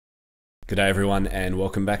G'day everyone and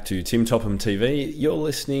welcome back to Tim Topham TV. You're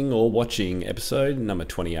listening or watching episode number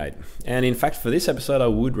 28. And in fact, for this episode, I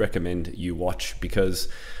would recommend you watch because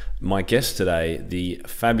my guest today, the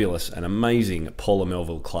fabulous and amazing Paula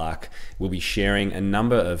Melville-Clark, will be sharing a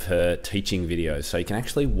number of her teaching videos. So you can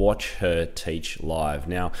actually watch her teach live.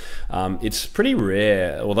 Now, it's pretty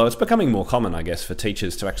rare, although it's becoming more common, I guess, for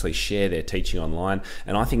teachers to actually share their teaching online.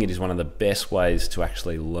 And I think it is one of the best ways to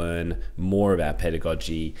actually learn more about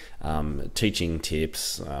pedagogy, teaching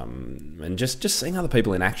tips, and just seeing other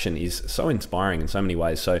people in action is so inspiring in so many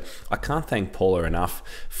ways. So I can't thank Paula enough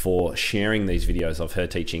for sharing these videos of her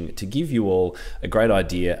teaching to give you all a great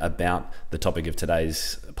idea about the topic of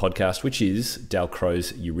today's podcast, which is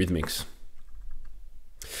Dalcroze Eurythmics.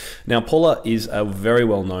 Now, Paula is a very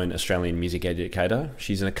well-known Australian music educator.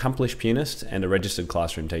 She's an accomplished pianist and a registered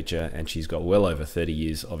classroom teacher, and she's got well over 30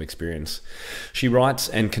 years of experience. She writes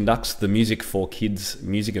and conducts the Music for Kids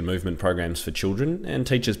music and movement programs for children and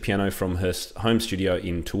teaches piano from her home studio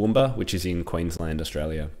in Toowoomba, which is in Queensland,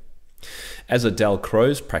 Australia. As a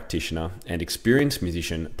Dalcroze practitioner and experienced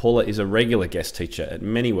musician, Paula is a regular guest teacher at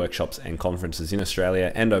many workshops and conferences in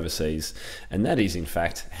Australia and overseas, and that is in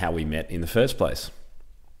fact how we met in the first place.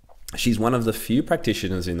 She's one of the few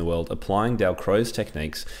practitioners in the world applying Dalcroze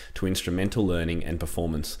techniques to instrumental learning and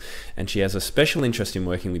performance, and she has a special interest in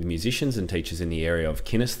working with musicians and teachers in the area of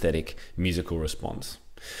kinesthetic musical response.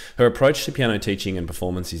 Her approach to piano teaching and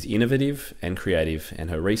performance is innovative and creative,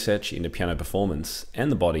 and her research into piano performance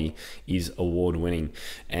and the body is award-winning,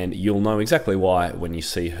 and you'll know exactly why when you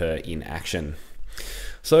see her in action.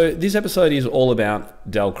 So this episode is all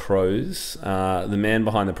about Dalcroze, the man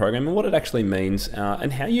behind the program, and what it actually means,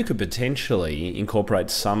 and how you could potentially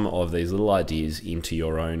incorporate some of these little ideas into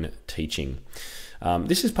your own teaching.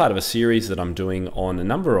 This is part of a series that I'm doing on a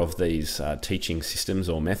number of these teaching systems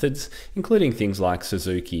or methods, including things like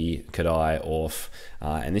Suzuki, Kadai, Orff,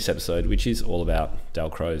 and this episode, which is all about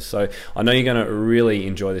Dalcroze. So I know you're going to really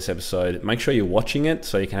enjoy this episode. Make sure you're watching it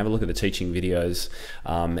so you can have a look at the teaching videos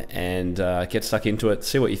and get stuck into it,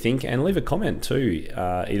 see what you think, and leave a comment too,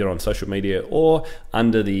 either on social media or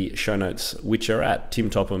under the show notes, which are at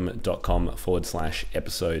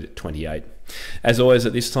timtopham.com/episode 28. As always,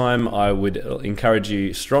 at this time, I would encourage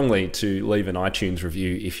you strongly to leave an iTunes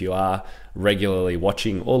review if you are regularly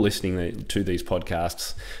watching or listening to these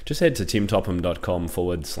podcasts. Just head to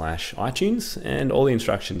timtopham.com/iTunes and all the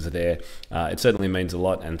instructions are there. It certainly means a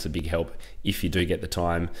lot and it's a big help if you do get the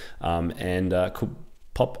time and could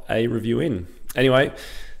pop a review in. Anyway,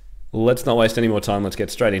 let's not waste any more time. Let's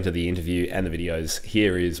get straight into the interview and the videos.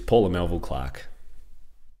 Here is Paula Melville-Clark.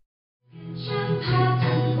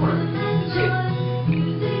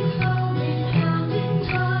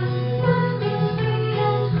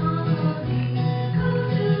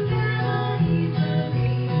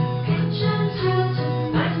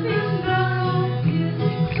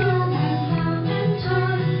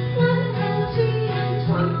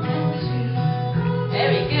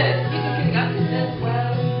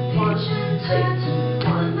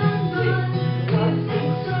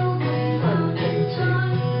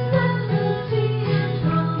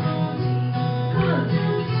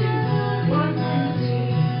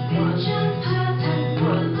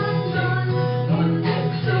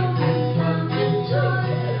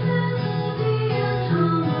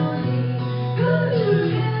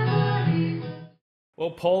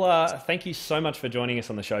 Well, Paula, thank you so much for joining us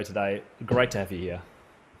on the show today. Great to have you here.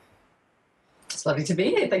 It's lovely to be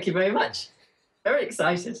here. Thank you very much. Very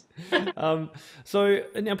excited. So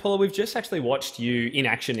now, Paula, we've just actually watched you in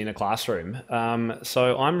action in a classroom.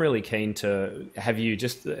 So I'm really keen to have you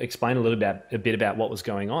just explain a bit about what was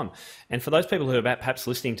going on. And for those people who are perhaps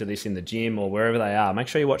listening to this in the gym or wherever they are, make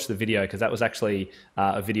sure you watch the video because that was actually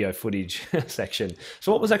a video footage section.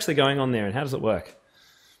 So what was actually going on there and how does it work?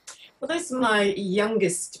 Well, those are my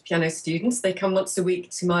youngest piano students. They come once a week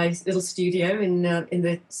to my little studio in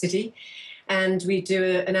the city, and we do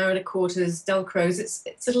an hour and a quarter's Dalcroze.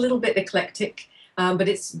 It's a little bit eclectic, but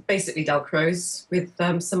it's basically Dalcroze with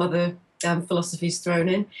some other philosophies thrown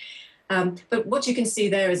in. But what you can see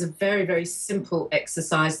there is a very, very simple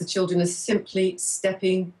exercise. The children are simply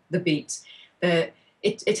stepping the beat.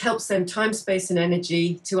 It helps them time, space, and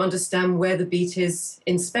energy to understand where the beat is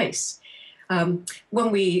in space.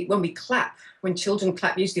 When we clap, when children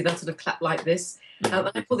clap, usually they'll sort of clap like this.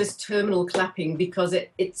 I call this terminal clapping because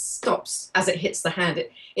it stops as it hits the hand.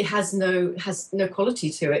 It has no quality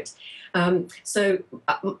to it. So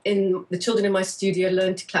the children in my studio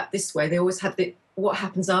learn to clap this way. They always have what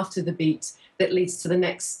happens after the beat that leads to the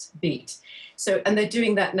next beat. So, and they're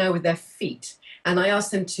doing that now with their feet. And I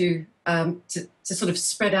ask them to to sort of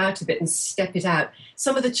spread out a bit and step it out.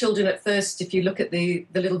 Some of the children at first, if you look at the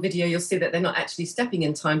little video, you'll see that they're not actually stepping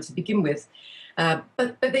in time to begin with.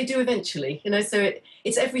 But they do eventually, so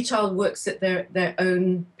it's every child works at their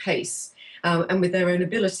own pace and with their own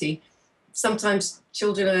ability. Sometimes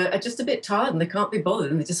children are just a bit tired and they can't be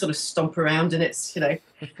bothered and they just sort of stomp around and it's, and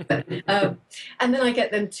then I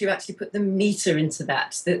get them to actually put the meter into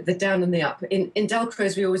that, the down and the up. In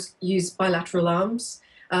Dalcroze, we always use bilateral arms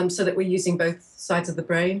so that we're using both sides of the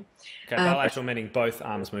brain. Okay, bilateral meaning both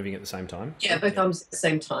arms moving at the same time? Yeah, both arms at the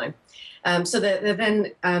same time. So they're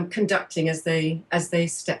then conducting as they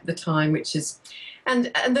step the time, which is, and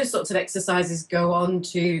those sorts of exercises go on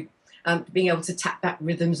to being able to tap back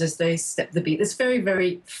rhythms as they step the beat. It's very,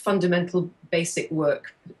 very fundamental, basic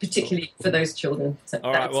work, particularly for those children. So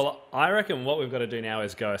all right, well, I reckon what we've got to do now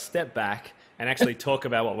is go a step back and actually talk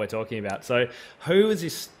about what we're talking about. So who is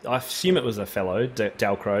this? I assume it was a fellow,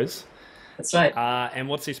 Dalcroze. That's right. And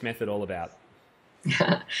what's this method all about?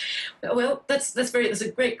 Well, that's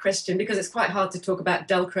a great question, because it's quite hard to talk about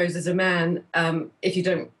Dalcroze as a man if you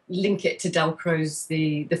don't link it to Dalcroze,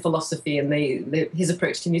 the philosophy and his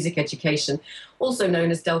approach to music education, also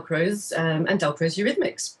known as Dalcroze and Dalcroze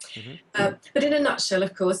Eurythmics. Mm-hmm. But in a nutshell,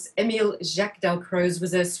 of course, Émile Jacques Dalcroze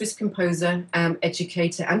was a Swiss composer,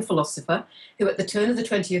 educator and philosopher who at the turn of the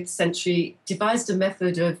 20th century devised a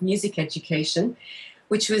method of music education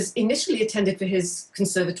which was initially intended for his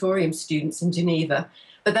conservatorium students in Geneva,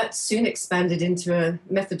 but that soon expanded into a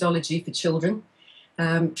methodology for children,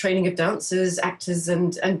 training of dancers, actors,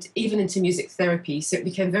 and even into music therapy. So it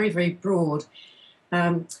became very, very broad.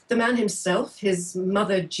 The man himself, his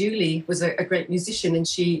mother, Julie, was a great musician, and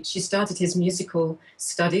she started his musical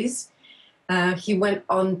studies. He went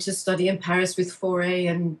on to study in Paris with Fauré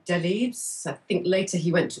and Delibes. I think later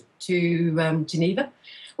he went to Geneva,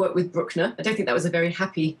 worked with Bruckner. I don't think that was a very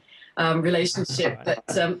happy relationship,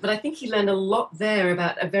 but I think he learned a lot there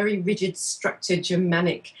about a very rigid, structured,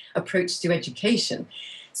 Germanic approach to education.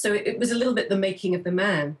 So it was a little bit the making of the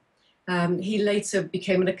man. He later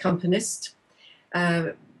became an accompanist.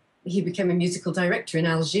 He became a musical director in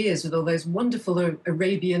Algiers with all those wonderful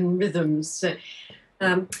Arabian rhythms.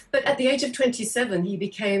 But at the age of 27, he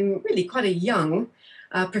became really quite a young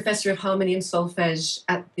professor of harmony and solfège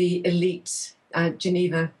at the elite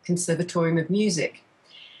Geneva Conservatorium of Music.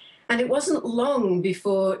 And it wasn't long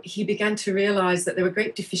before he began to realize that there were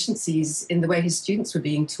great deficiencies in the way his students were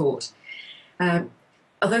being taught.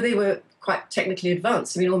 Although they were quite technically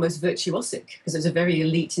advanced, almost virtuosic, because it was a very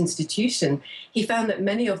elite institution, he found that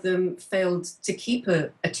many of them failed to keep a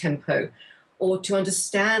tempo or to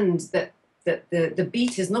understand that the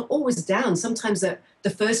beat is not always down. Sometimes the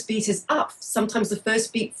first beat is up. Sometimes the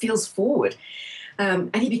first beat feels forward.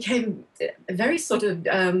 And he became very sort of,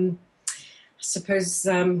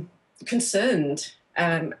 concerned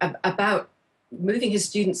about moving his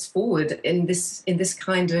students forward in this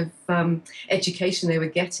kind of education they were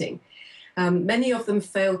getting. Many of them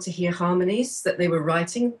failed to hear harmonies that they were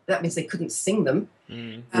writing. That means they couldn't sing them.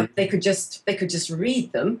 Mm-hmm. They could just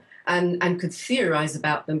read them and could theorize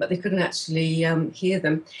about them, but they couldn't actually hear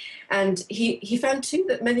them. And he found too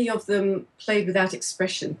that many of them played without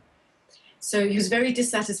expression. So he was very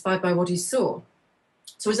dissatisfied by what he saw.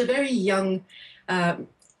 So as a very young, at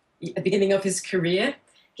the beginning of his career,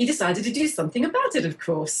 he decided to do something about it, of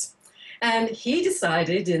course. And he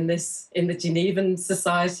decided in the Genevan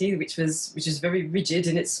society, which was very rigid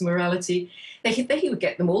in its morality, that he would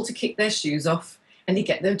get them all to kick their shoes off, and he'd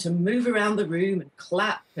get them to move around the room and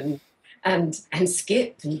clap and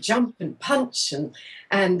skip and jump and punch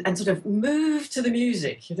and sort of move to the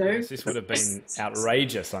music, This would have been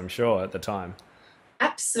outrageous, I'm sure, at the time.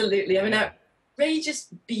 Absolutely. Outrageous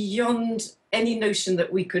beyond any notion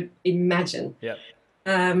that we could imagine. Yeah.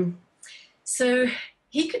 So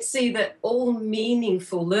he could see that all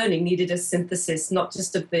meaningful learning needed a synthesis, not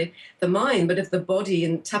just of the mind, but of the body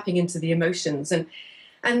and tapping into the emotions.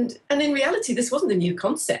 And in reality, this wasn't a new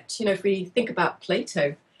concept. If we think about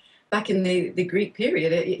Plato, back in the Greek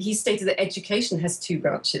period, he stated that education has two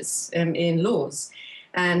branches in laws.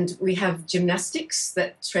 And we have gymnastics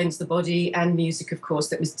that trains the body, and music, of course,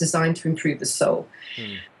 that was designed to improve the soul.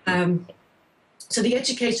 So the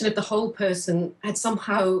education of the whole person had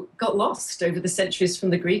somehow got lost over the centuries from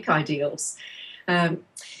the Greek ideals.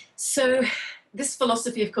 So this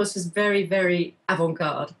philosophy, of course, was very, very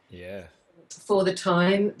avant-garde. Yeah. For the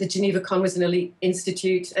time, the Geneva Con was an elite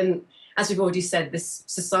institute, and as we've already said, this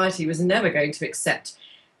society was never going to accept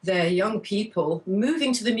their young people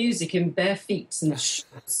moving to the music in bare feet and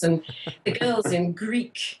shorts, and the girls in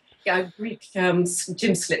Greek Greek gym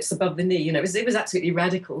slips above the knee. You know, it was absolutely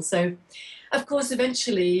radical. So, of course,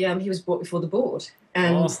 eventually he was brought before the board,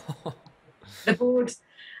 and the board.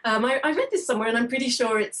 I read this somewhere, and I'm pretty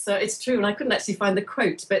sure it's true. And I couldn't actually find the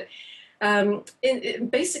quote, but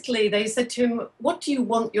basically they said to him, "What do you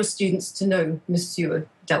want your students to know, Monsieur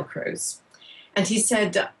Dalcroze?" And he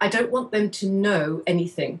said, "I don't want them to know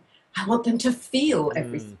anything. I want them to feel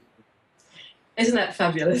everything." Isn't that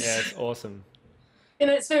fabulous? Yeah, it's awesome. You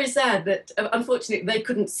know, it's very sad that, unfortunately, they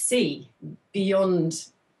couldn't see beyond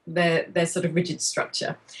their sort of rigid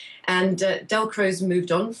structure. And Dalcroze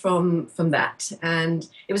moved on from that. And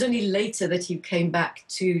it was only later that he came back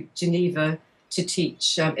to Geneva to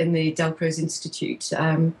teach in the Dalcroze Institute.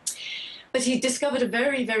 But he discovered a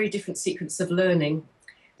very, very different sequence of learning.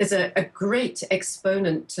 There's a great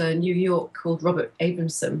exponent in New York called Robert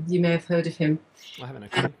Abramson. You may have heard of him. I haven't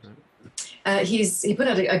actually. He put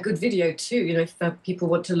out a good video too. You know, if people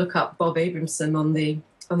want to look up Bob Abramson on the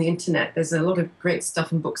internet, there's a lot of great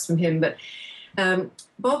stuff and books from him. But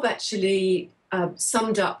Bob actually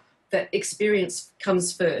summed up that experience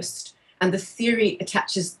comes first, and the theory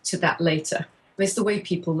attaches to that later. I mean, it's the way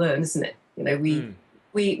people learn, isn't it? You know,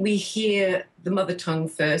 we hear the mother tongue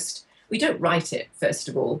first. We don't write it, first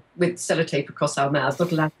of all, with sellotape across our mouths,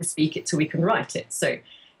 not allowed to speak it till we can write it. So,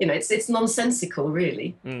 you know, it's nonsensical,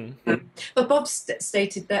 really. But Bob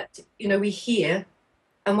stated that, you know, we hear,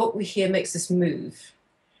 and what we hear makes us move.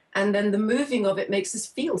 And then the moving of it makes us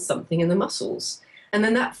feel something in the muscles. And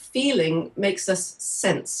then that feeling makes us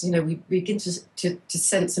sense. You know, we begin to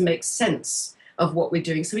sense and make sense of what we're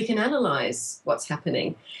doing so we can analyze what's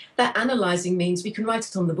happening. That analyzing means we can write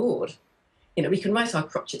it on the board. You know, we can write our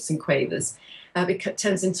crotchets and quavers. It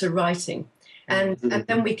turns into writing. And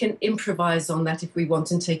then we can improvise on that if we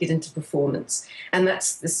want and take it into performance. And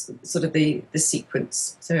that's this sort of the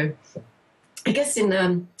sequence. So I guess we...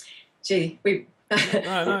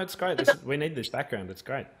 No, it's great. We need this background. It's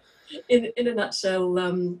great. In a nutshell,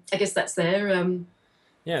 I guess that's there.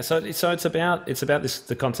 Yeah, so it's about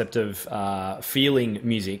the concept of feeling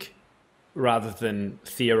music rather than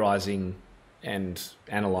theorizing and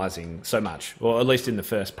analyzing so much, or at least in the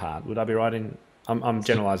first part. Would I be right in? I'm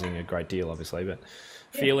generalizing a great deal, obviously, but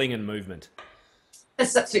feeling and movement.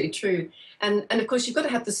 That's absolutely true. And of course, you've got to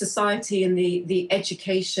have the society and the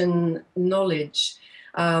education knowledge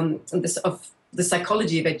of the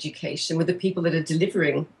psychology of education with the people that are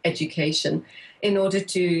delivering education in order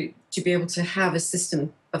to be able to have a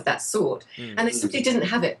system of that sort. And they simply didn't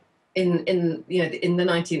have it in the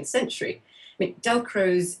 19th century. I mean,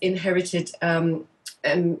 Dalcroze inherited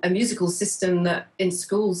a musical system that in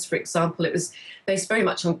schools, for example, it was based very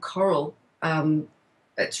much on choral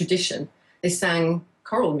tradition. They sang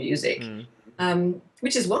choral music,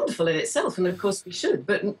 which is wonderful in itself, and of course we should,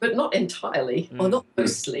 but not entirely, or not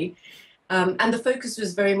mostly. And the focus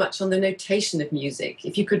was very much on the notation of music.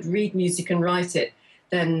 If you could read music and write it,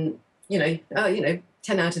 then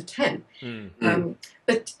 10 out of 10.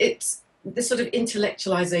 But it's the sort of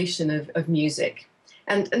intellectualization of music.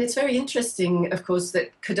 And it's very interesting, of course,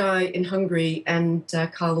 that Kodály in Hungary and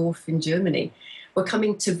Karl Orff in Germany were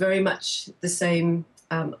coming to very much the same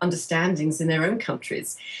understandings in their own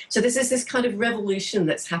countries. So there's this kind of revolution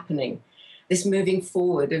that's happening, this moving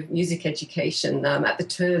forward of music education at the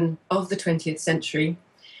turn of the 20th century.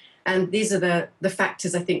 And these are the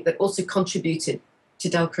factors, I think, that also contributed to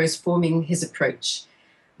Dalcroze forming his approach.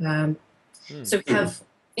 So we have...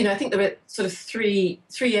 I think there are sort of three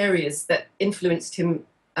areas that influenced him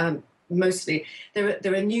mostly.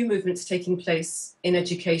 There are new movements taking place in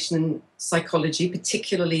education and psychology,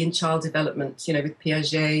 particularly in child development, with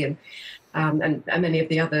Piaget and many of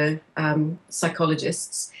the other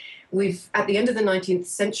psychologists. At the end of the 19th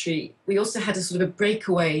century, we also had a sort of a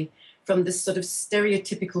breakaway from this sort of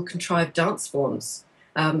stereotypical contrived dance forms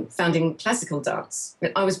found in classical dance.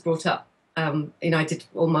 I was brought up, I did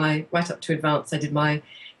all my, right up to advanced, I did my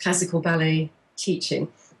classical ballet teaching.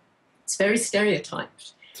 It's very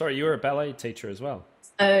stereotyped. Sorry, you were a ballet teacher as well?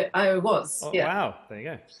 I was, oh, yeah. Wow, there you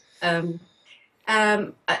go.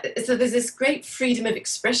 So there's this great freedom of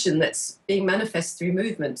expression that's being manifest through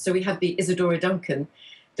movement. So we have the Isadora Duncan,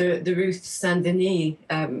 the Ruth Saint-Denis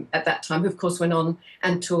at that time, who of course went on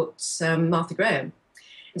and taught Martha Graham.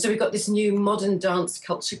 And so we've got this new modern dance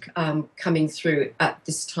culture coming through at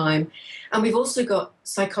this time. And we've also got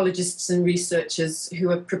psychologists and researchers who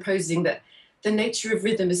are proposing that the nature of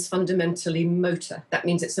rhythm is fundamentally motor. That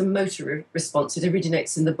means it's a motor response. It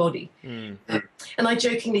originates in the body. And I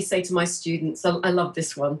jokingly say to my students, I love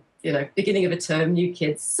this one, beginning of a term, new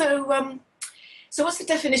kids. So what's the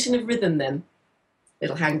definition of rhythm then?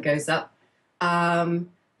 Little hand goes up.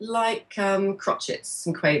 like crotchets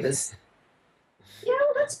and quavers? Yeah,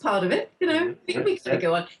 well, that's part of it, you know. We can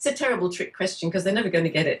go on. It's a terrible trick question because they're never going to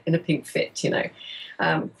get it in a pink fit, you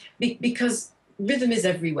know, because rhythm is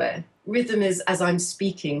everywhere. Rhythm is, as I'm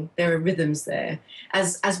speaking, there are rhythms there.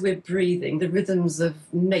 As we're breathing, the rhythms of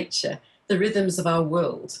nature, the rhythms of our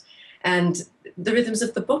world, and the rhythms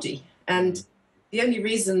of the body. And the only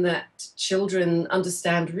reason that children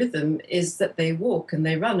understand rhythm is that they walk and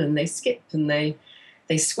they run and they skip and they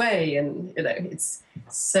sway, and you know, it's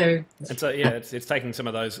so. And so yeah, it's taking some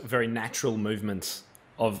of those very natural movements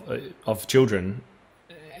of children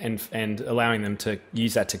and allowing them to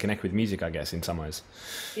use that to connect with music, I guess, in some ways.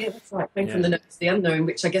 Yeah, that's right. Going from the known to the unknown,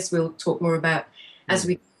 which I guess we'll talk more about as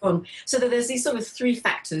we go on. So that there's these sort of three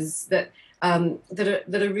factors that that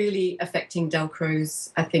are really affecting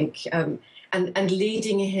Dalcroze, I think, and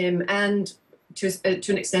leading him, and to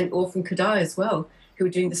an extent, Orphan Kodai as well, who are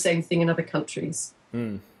doing the same thing in other countries.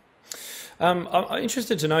 I'm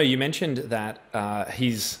interested to know, you mentioned that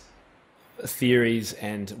his theories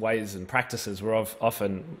and ways and practices were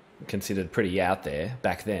often considered pretty out there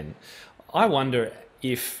back then. I wonder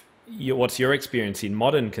if what's your experience in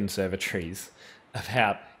modern conservatories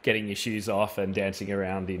about getting your shoes off and dancing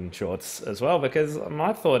around in shorts as well? Because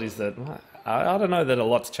my thought is that I don't know that a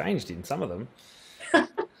lot's changed in some of them.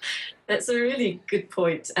 That's a really good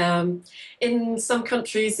point. In some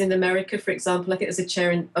countries, in America, for example, I think there's a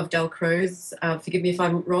chair of Dalcroze. Forgive me if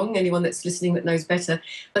I'm wrong, anyone that's listening that knows better.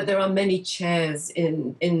 But there are many chairs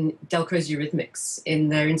in Dalcroze Eurythmics in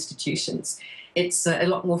their institutions. It's a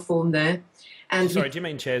lot more form there. And sorry, do you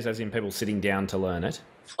mean chairs as in people sitting down to learn it?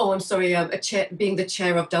 Oh, I'm sorry, a chair, being the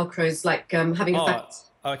chair of Dalcroze, like having a faculty.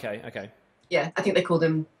 Okay. Yeah, I think they call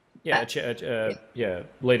them... Yeah,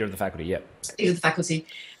 leader of the faculty, yeah. Leader of the faculty.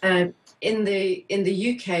 In the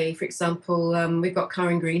UK, for example, we've got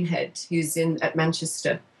Karen Greenhead, who's at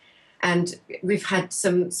Manchester, and we've had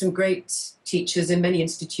some great teachers in many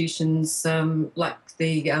institutions, like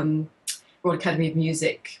the Royal Academy of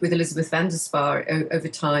Music with Elizabeth van der Spa over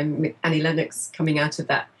time, with Annie Lennox coming out of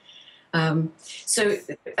that. So,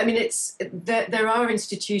 I mean, there are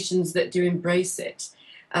institutions that do embrace it.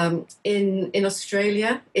 In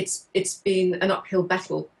Australia, it's been an uphill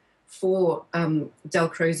battle for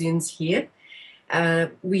Dalcrozians here.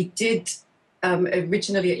 We did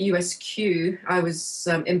originally at USQ. I was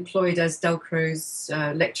employed as Dalcroze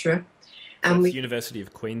lecturer. And that's University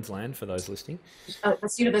of Queensland for those listening.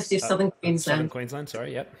 That's University of Southern Queensland. Southern Queensland,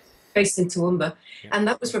 sorry, yep. Based in Toowoomba, yep. And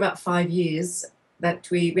that was for about 5 years that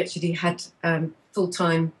we actually had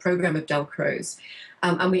full-time program of Dalcroze.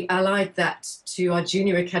 And we allied that to our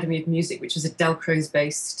Junior Academy of Music, which was a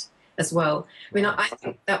Dalcroze-based as well. I mean, I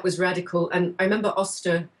think that was radical. And I remember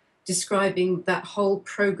Oster describing that whole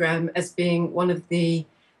program as being one of the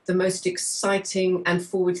most exciting and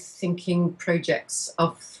forward-thinking projects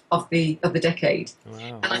of the decade.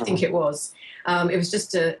 Wow. And I think it was. It was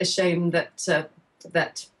just a shame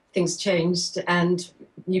that things changed and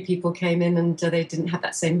new people came in and they didn't have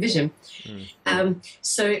that same vision.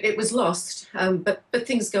 So it was lost, but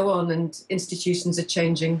things go on and institutions are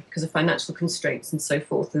changing because of financial constraints and so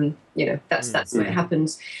forth, and you know that's the way it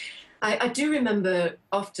happens. I do remember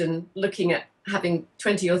often looking at having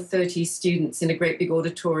 20 or 30 students in a great big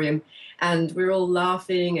auditorium, and we're all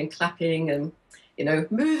laughing and clapping and you know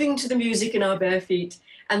moving to the music in our bare feet,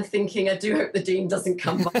 and thinking, I do hope the dean doesn't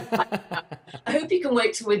come by. I hope he can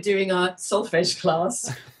wait till we're doing our solfege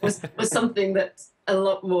class, was something that's a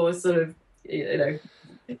lot more sort of, you know.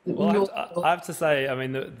 Well, I have to say, I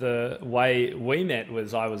mean, the way we met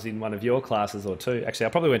was I was in one of your classes or two. Actually, I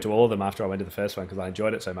probably went to all of them after I went to the first one because I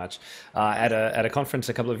enjoyed it so much, at a conference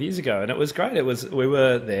a couple of years ago. And it was great. We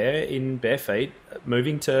were there in bare feet,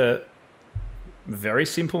 moving to very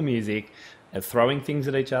simple music, and throwing things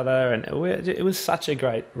at each other, and it was such a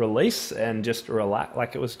great release and just relax.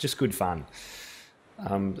 Like it was just good fun.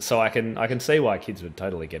 So I can see why kids would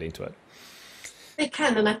totally get into it. They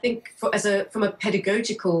can, and I think from a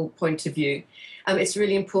pedagogical point of view, it's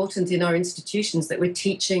really important in our institutions that we're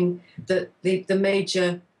teaching the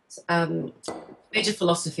major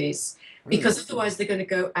philosophies, because otherwise they're going to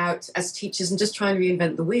go out as teachers and just try and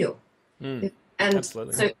reinvent the wheel. And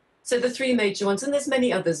absolutely. So the three major ones, and there's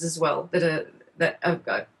many others as well that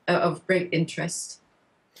are of great interest.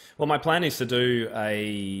 Well, my plan is to do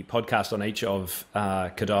a podcast on each of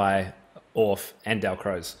Kodai, Orff, and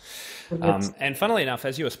Dalcroze. And funnily enough,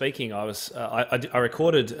 as you were speaking, I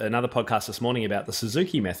recorded another podcast this morning about the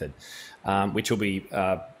Suzuki method, which will be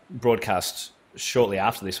broadcast shortly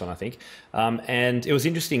after this one, I think. And it was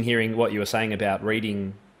interesting hearing what you were saying about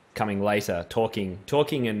reading coming later.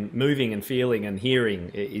 Talking and moving and feeling and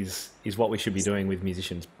hearing is what we should be doing with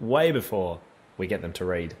musicians way before we get them to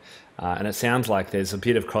read. And it sounds like there's a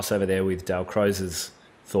bit of crossover there with Dalcroze's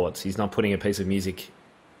thoughts. He's not putting a piece of music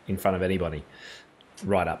in front of anybody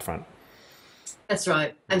right up front. That's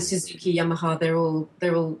right. And Suzuki, Yamaha,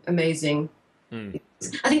 they're all amazing.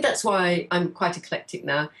 I think that's why I'm quite eclectic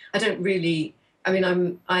now. I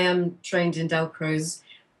am trained in Dalcroze,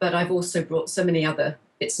 but I've also brought so many other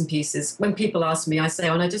bits and pieces. When people ask me, I say,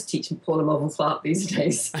 "Oh, and I just teach Paula Melville-Clark these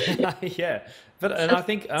days." Yeah, but I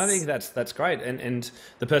think that's great. And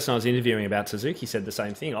the person I was interviewing about Suzuki said the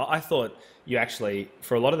same thing. I thought you actually,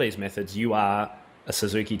 for a lot of these methods, you are a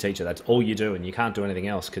Suzuki teacher. That's all you do, and you can't do anything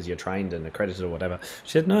else because you're trained and accredited or whatever.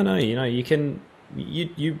 She said, no, you can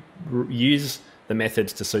you use the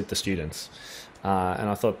methods to suit the students. And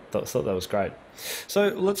I thought that was great. So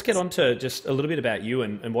let's get on to just a little bit about you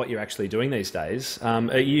and what you're actually doing these days.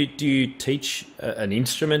 Do you teach an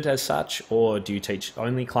instrument as such, or do you teach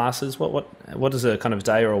only classes? What does a kind of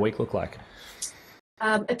day or a week look like?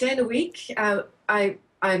 A day and a week. I'm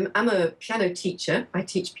a piano teacher. I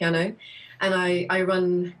teach piano, and I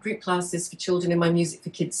run group classes for children in my Music for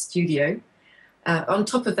Kids studio. On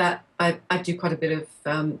top of that, I do quite a bit of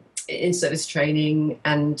in-service training,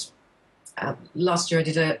 and last year I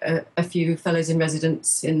did a few fellows in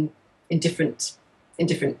residence in different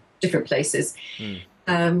places.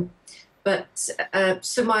 So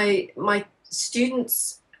my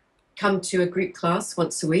students come to a group class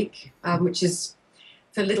once a week, which is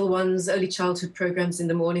for little ones, early childhood programs in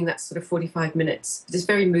the morning. That's sort of 45 minutes. It's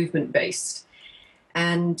very movement based,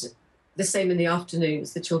 and the same in the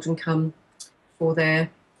afternoons. The children come for their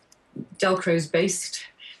Dalcroze based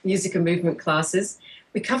music and movement classes.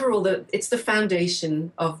 We cover it's the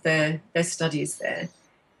foundation of their studies there.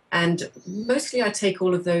 And mostly I take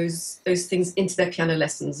all of those things into their piano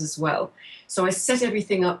lessons as well. So I set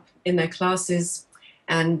everything up in their classes,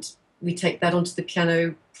 and we take that onto the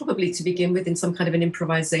piano, probably to begin with, in some kind of an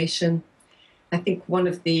improvisation. I think one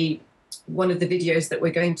of the videos that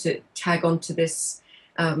we're going to tag onto this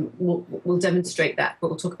will demonstrate that, but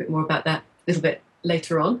we'll talk a bit more about that a little bit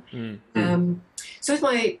later on. So with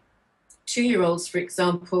my 2-year-olds, for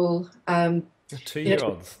example...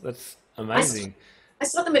 2-year-olds? That's amazing. I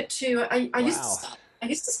start them at 2. I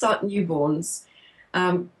used to start newborns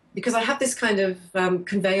because I have this kind of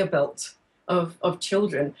conveyor belt of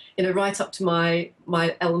children, right up to my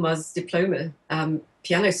Elma's diploma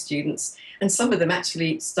piano students. And some of them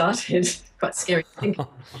actually started, quite scary to think. But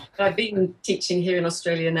I've been teaching here in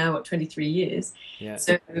Australia now, 23 years. Yeah.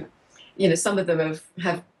 So, some of them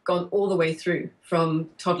have gone all the way through, from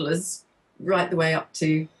toddlers right the way up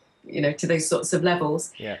to, to those sorts of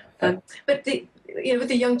levels. Yeah. But with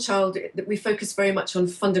the young child, we focus very much on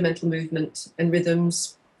fundamental movement and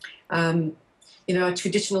rhythms. Our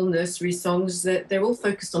traditional nursery songs, they're all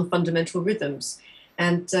focused on fundamental rhythms.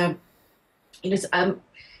 And,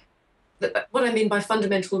 what I mean by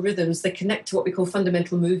fundamental rhythms, they connect to what we call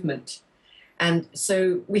fundamental movement. And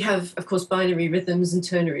so we have, of course, binary rhythms and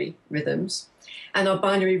ternary rhythms. And our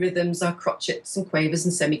binary rhythms are crotchets and quavers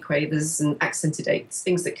and semiquavers and accented eighths,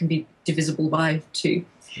 things that can be divisible by 2.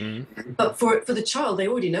 But for the child, they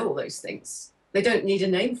already know all those things. They don't need a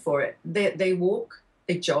name for it. They walk,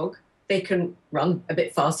 they jog, they can run a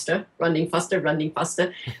bit faster, running faster,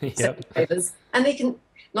 Yep. And they can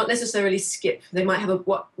not necessarily skip. They might have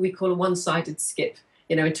what we call a one-sided skip,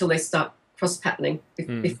 until they start cross-patterning,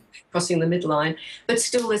 crossing the midline. But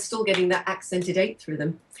still, they're still getting that accented eighth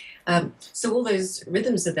rhythm. So all those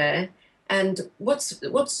rhythms are there. And what's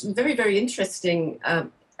very, very interesting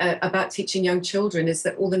about teaching young children is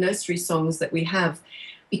that all the nursery songs that we have,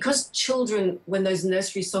 because children, when those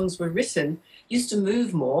nursery songs were written, used to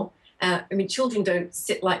move more. Children don't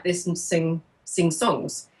sit like this and sing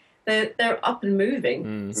songs. They're up and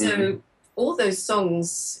moving. So all those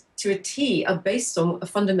songs, to a T, are based on a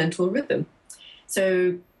fundamental rhythm.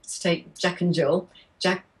 So let's take Jack and Jill.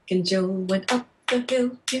 Jack and Jill went up the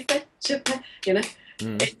hill to fetch a pet.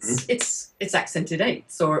 It's accented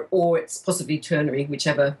eighths, or it's possibly ternary,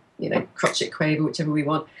 whichever, crotchet quaver, whichever we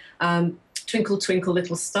want. Twinkle, twinkle,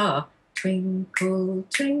 little star. Twinkle,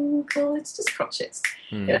 twinkle, it's just crotchets.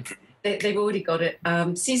 They've already got it.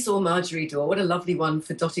 Seesaw Marjorie Door, what a lovely one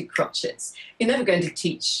for dotted crotchets. You're never going to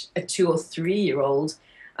teach a 2 or 3-year-old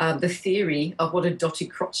the theory of what a dotted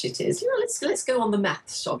crotchet is. Let's go on the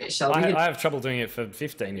maths of it, shall we? I have trouble doing it for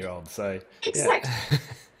 15-year-olds, so... Exactly. Yeah.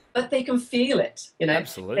 But they can feel it,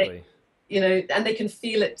 Absolutely. And they can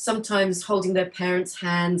feel it sometimes holding their parents'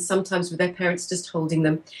 hands, sometimes with their parents just holding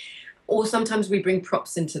them. Or sometimes we bring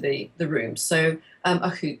props into the room. So a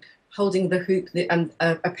hoop, holding the hoop and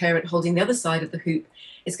a parent holding the other side of the hoop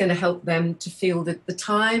is going to help them to feel the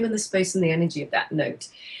time and the space and the energy of that note.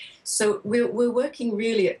 So we're working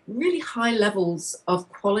really at really high levels of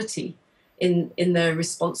quality in their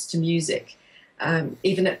response to music,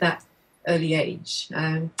 even at that early age.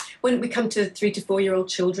 When we come to 3 to 4 year old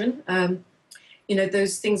children, you know,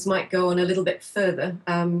 those things might go on a little bit further.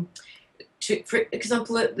 For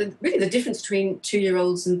example, really the difference between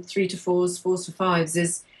 2-year-olds and 3 to 4s, 4s to 5s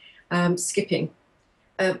is skipping.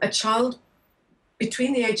 A child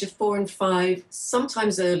between the age of 4 and 5,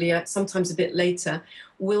 sometimes earlier, sometimes a bit later,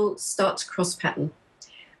 will start to cross pattern.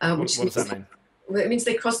 What does that mean? It means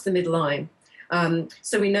they cross the midline.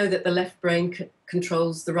 So we know that the left brain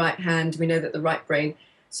controls the right hand. We know that the right brain.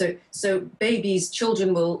 So babies,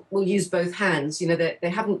 children will use both hands. You know, they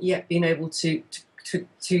haven't yet been able to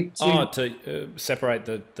separate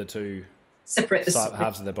the two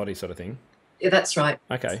halves of their body, sort of thing. Yeah, that's right.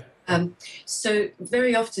 Okay. So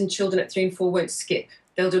very often children at 3 and 4 won't skip.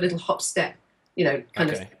 They'll do a little hop step, you know,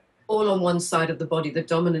 kind of all on one side of the body, the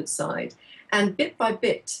dominant side. And bit by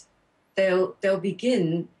bit, they'll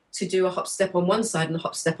begin to do a hop step on one side and a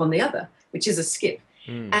hop step on the other, which is a skip.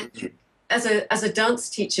 And as a dance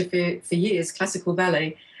teacher for years, classical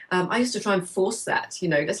ballet, I used to try and force that, you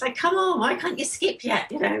know. It's like, come on, why can't you skip yet,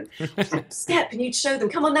 you know? Step, and you'd show them,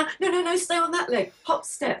 come on now, no, stay on that leg, hop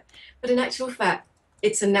step. But in actual fact,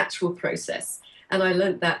 it's a natural process. And I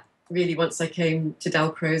learned that really once I came to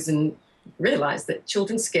Dalcroze and realised that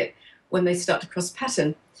children skip when they start to cross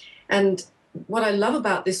pattern. And what I love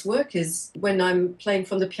about this work is when I'm playing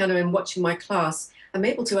from the piano and watching my class, I'm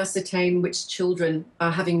able to ascertain which children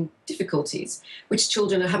are having difficulties, which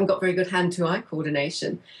children haven't got very good hand-to-eye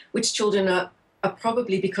coordination, which children are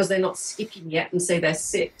probably, because they're not skipping yet and say they're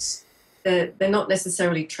 6, they're not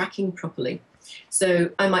necessarily tracking properly. So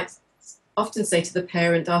I might often say to the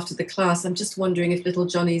parent after the class, I'm just wondering if little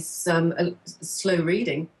Johnny's slow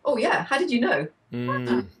reading. Oh, yeah, how did you know?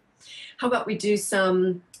 How about we do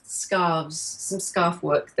some scarf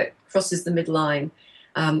work that crosses the midline,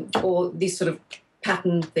 or these sort of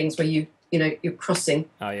pattern things where you're crossing.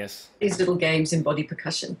 Oh, yes. These little games in body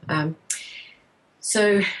percussion.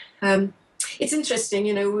 So it's interesting,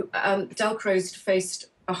 you know, Dalcroze faced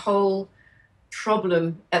a whole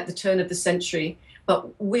problem at the turn of the century, but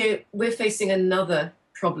we're facing another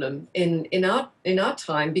problem in our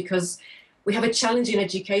time, because we have a challenge in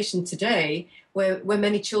education today where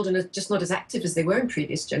many children are just not as active as they were in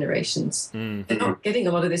previous generations. They're not getting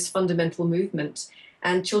a lot of this fundamental movement,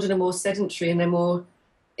 and children are more sedentary and they're more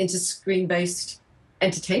into screen-based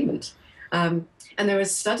entertainment. And there are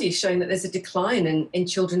studies showing that there's a decline in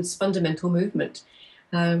children's fundamental movement.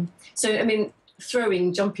 So, I mean,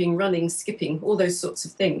 throwing, jumping, running, skipping, all those sorts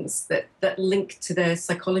of things that link to their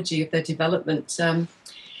psychology of their development. So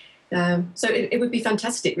it would be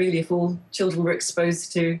fantastic, really, if all children were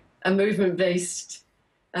exposed to a movement-based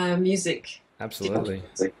music. Absolutely,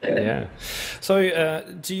 yeah. So,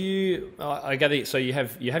 do you? I gather. So you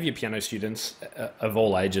have your piano students of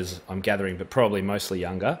all ages, I'm gathering, but probably mostly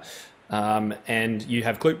younger. And you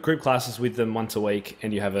have group classes with them once a week,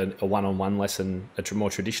 and you have a one-on-one lesson, a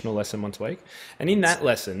more traditional lesson once a week. And in that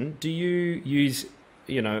lesson, do you use,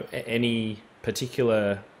 you know, any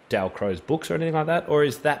particular Dalcroze books or anything like that, or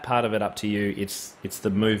is that part of it up to you? It's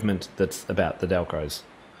the movement that's about the Dalcroze.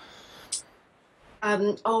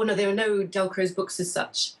 Oh no, there are no Dalcroze books as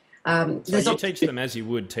such. So you teach them as you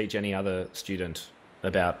would teach any other student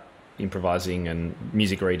about improvising and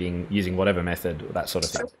music reading using whatever method, that sort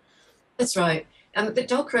of thing. That's right. The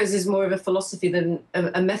Dalcroze is more of a philosophy than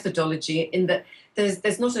a methodology, in that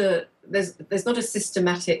there's not a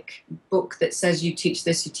systematic book that says you teach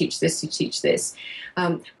this, you teach this, you teach this.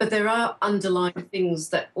 But there are underlying things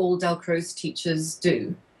that all Dalcroze teachers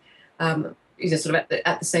do, sort of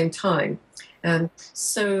at the same time.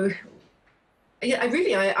 So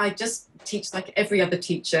yeah, I just teach like every other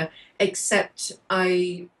teacher, except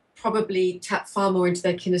I probably tap far more into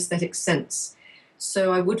their kinesthetic sense.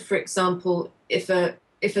 So I would, for example, if a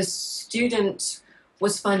student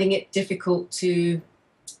was finding it difficult to,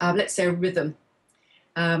 let's say a rhythm,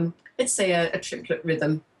 let's say a triplet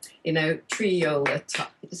rhythm, you know, trio,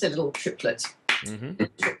 it's a little triplet,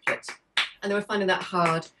 triplet, and they were finding that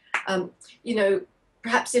hard, you know,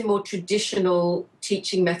 perhaps in more traditional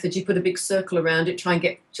teaching methods, you put a big circle around it, try and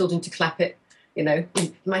get children to clap it. You know,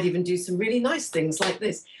 you might even do some really nice things like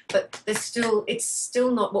this, but it's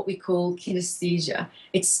still not what we call kinesthesia.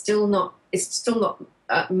 It's still not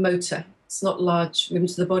motor. It's not large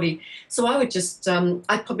movements of the body. So I would just,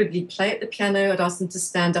 I'd probably play at the piano. I'd ask them to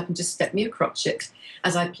stand up and just step me a crotchet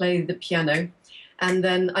as I play the piano. And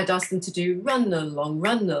then I'd ask them to do run along,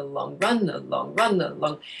 run along, run along, run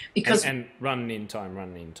along. Because and run in time.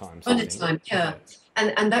 Run in time, yeah.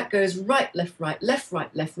 And that goes right, left, right, left,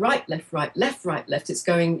 right, left, right, left, right, left, right, left. It's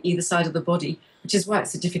going either side of the body, which is why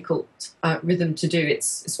it's a difficult rhythm to do.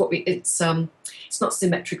 It's not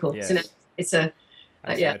symmetrical. Yes. It's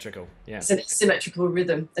asymmetrical. Yeah. It's an asymmetrical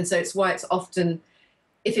rhythm, and so it's why it's often,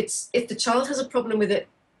 if the child has a problem with it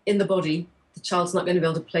in the body, the child's not going to be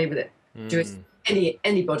able to play with it. Do it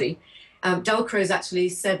anybody. Dalcroze actually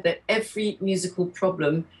said that every musical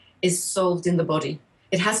problem is solved in the body.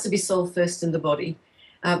 It has to be solved first in the body,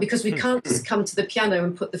 because we can't just come to the piano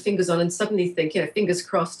and put the fingers on and suddenly think, fingers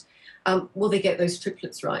crossed, will they get those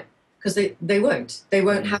triplets right? Because they won't. They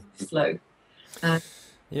won't have the flow.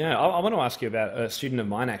 Yeah, I want to ask you about a student of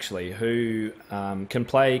mine actually who can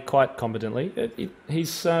play quite competently.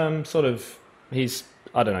 He's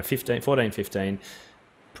I don't know, 14, 15,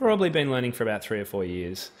 probably been learning for about 3 or 4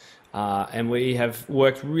 years. And we have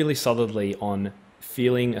worked really solidly on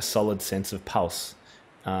feeling a solid sense of pulse.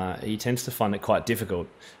 He tends to find it quite difficult.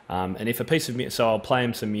 And if a piece of music, so I'll play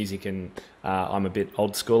him some music, and I'm a bit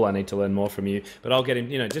old school, I need to learn more from you, but I'll get him,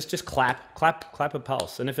 just clap a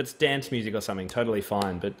pulse. And if it's dance music or something, totally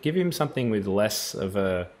fine, but give him something with less of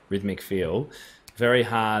a rhythmic feel. Very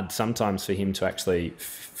hard sometimes for him to actually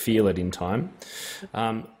feel it in time.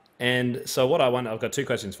 And so what I wonder, I've got 2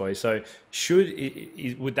 questions for you. So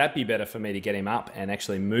would that be better for me to get him up and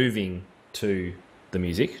actually moving to the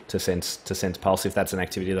music to sense pulse, if that's an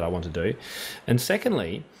activity that I want to do? And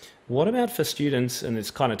secondly, what about for students, and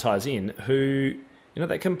this kind of ties in, who,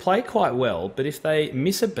 they can play quite well, but if they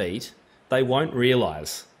miss a beat, they won't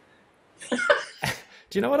realise.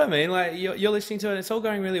 Do you know what I mean? Like you're listening to it, it's all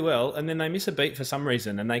going really well, and then they miss a beat for some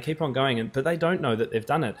reason, and they keep on going, but they don't know that they've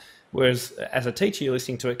done it. Whereas as a teacher, you're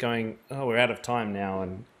listening to it going, oh, we're out of time now,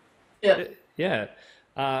 and there's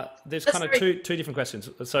that's kind of two different questions.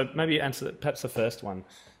 So maybe answer perhaps the first one.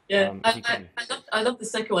 Yeah, I love the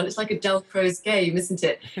second one. It's like a Dalcroze game, isn't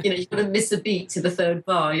it? You've got to miss a beat to the 3rd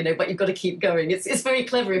bar, but you've got to keep going. It's very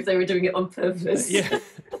clever if they were doing it on purpose. Yeah,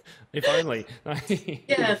 if only.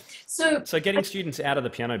 Yeah. So getting students out of the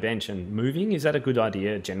piano bench and moving, is that a good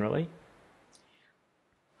idea generally?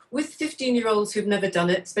 With 15-year-olds who've never done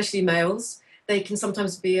it, especially males, they can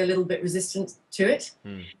sometimes be a little bit resistant to it.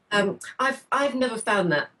 I've never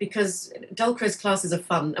found that, because Dalcroze classes are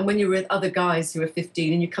fun, and when you're with other guys who are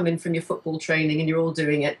 15 and you come in from your football training and you're all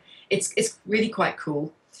doing it, it's really quite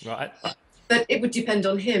cool. Right. But it would depend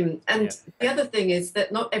on him. And the other thing is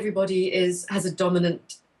that not everybody has a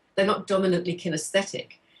dominant. They're not dominantly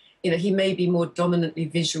kinesthetic. He may be more dominantly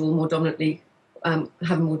visual, more dominantly have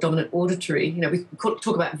a more dominant auditory. We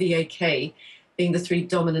talk about VAK being the 3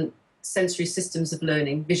 dominant sensory systems of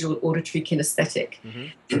learning: visual, auditory, kinesthetic.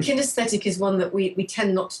 The kinesthetic is one that we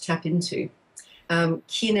tend not to tap into.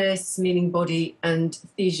 Kines meaning body, and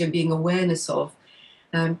thesia being awareness of.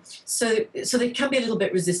 So they can be a little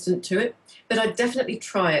bit resistant to it, but I'd definitely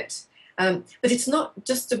try it. But it's not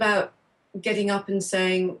just about getting up and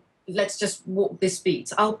saying, let's just walk this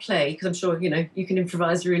beat. I'll play, because I'm sure, you can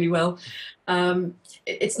improvise really well.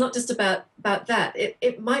 It's not just about that.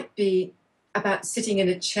 It might be about sitting in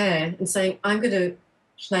a chair and saying, I'm going to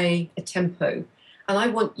play a tempo, and I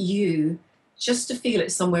want you just to feel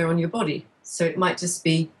it somewhere on your body. So it might just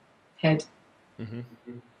be head.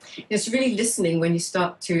 It's really listening when you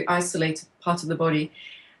start to isolate part of the body.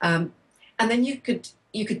 And then you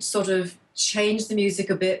could sort of change the music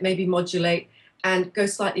a bit, maybe modulate, and go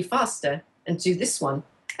slightly faster and do this one,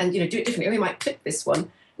 and do it differently. Or you might click this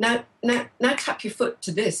one. Now tap your foot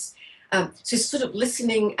to this. So sort of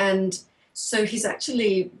listening, and so he's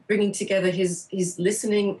actually bringing together his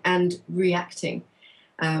listening and reacting,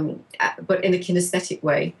 but in a kinesthetic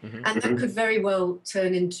way. And that could very well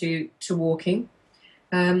turn into walking.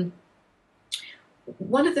 One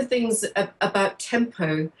of the things about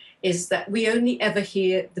tempo is that we only ever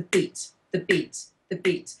hear the beat.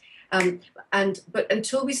 But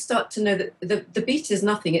until we start to know that the beat is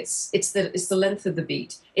nothing, it's the length of the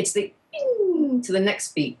beat. It's the to the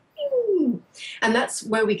next beat. And that's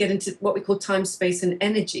where we get into what we call time, space, and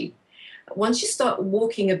energy. Once you start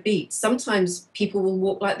walking a beat, sometimes people will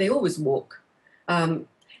walk like they always walk. And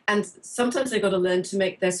sometimes they've got to learn to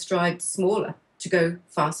make their stride smaller, to go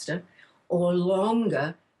faster, or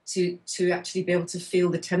longer to actually be able to feel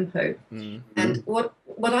the tempo. And what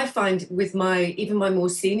I find with even my more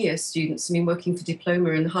senior students, working for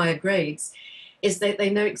diploma and higher grades, is that they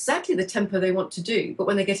know exactly the tempo they want to do, but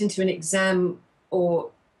when they get into an exam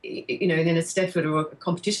or in a Stedford or a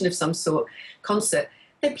competition of some sort, concert,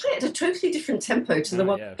 they play at a totally different tempo to the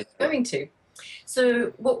one they're going to.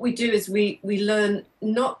 So what we do is we learn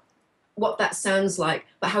not what that sounds like,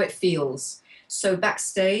 but how it feels. So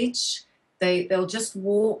backstage, they'll just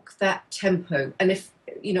walk that tempo. And if,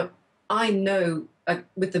 I know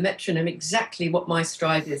with the metronome exactly what my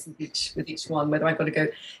stride is with each one, whether I've got to go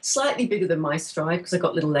slightly bigger than my stride because I've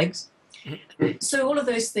got little legs. So all of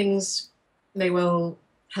those things may well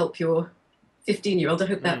help your 15-year-old. I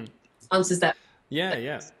hope that answers that.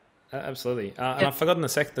 Yeah. Absolutely. And I've forgotten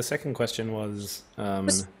the second question was...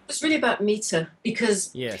 It's really about meter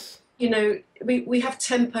because, yes, we have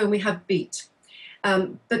tempo and we have beat.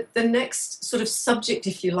 But the next sort of subject,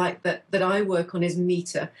 if you like, that I work on is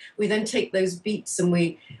meter. We then take those beats and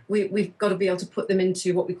we've got to be able to put them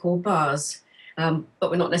into what we call bars, but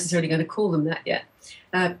we're not necessarily going to call them that yet.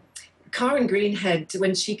 Karen Greenhead,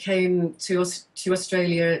 when she came to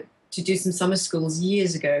Australia to do some summer schools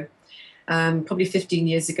years ago, probably 15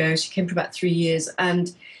 years ago, she came for about 3 years,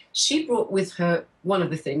 and she brought with her one of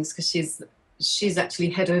the things, because she's actually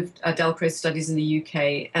head of Dalcroze studies in the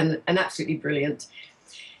UK and absolutely brilliant.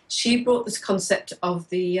 She brought this concept of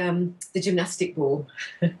the gymnastic ball.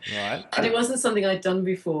 Right. And it wasn't something I'd done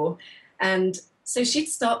before. And so she'd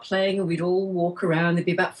start playing and we'd all walk around. There'd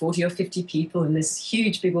be about 40 or 50 people in this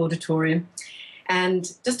huge big auditorium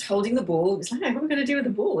and just holding the ball. It was like, hey, what are we going to do with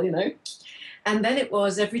the ball, And then it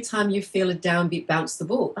was every time you feel a downbeat, bounce the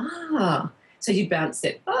ball. So you bounce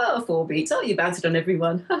it. 4 beats. You bounce it on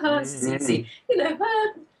everyone. It's easy.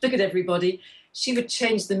 Look at everybody. She would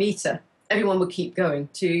change the meter. Everyone would keep going.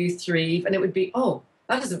 2, 3, and it would be,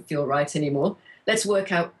 that doesn't feel right anymore. Let's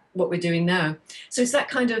work out what we're doing now. So it's that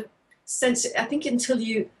kind of sense. I think until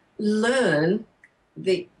you learn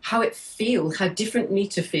how it feels, how different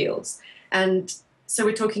meter feels, and so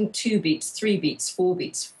we're talking 2 beats, 3 beats, 4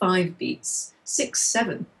 beats, 5 beats, 6,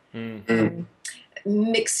 7.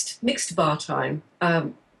 Mixed bar time,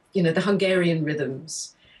 the Hungarian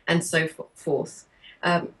rhythms, and so forth.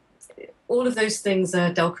 All of those things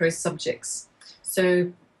are Dalcroze subjects.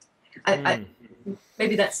 So, I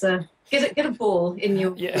maybe that's get a ball in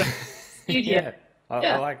your studio.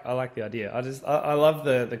 I like the idea. I love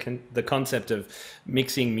the concept of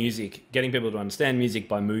mixing music, getting people to understand music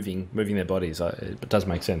by moving their bodies. It does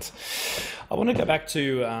make sense. I want to go back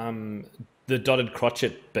to the dotted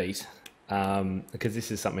crotchet beat. Because this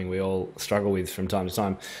is something we all struggle with from time to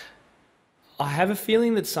time. I have a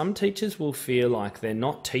feeling that some teachers will feel like they're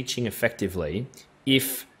not teaching effectively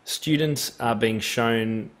if students are being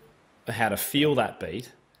shown how to feel that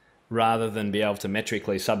beat rather than be able to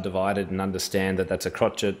metrically subdivide it and understand that that's a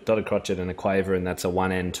crotchet, dotted crotchet and a quaver and that's a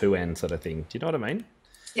 1N, 2N sort of thing. Do you know what I mean?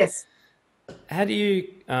 Yes. How do you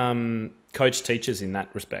coach teachers in that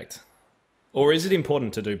respect? Or is it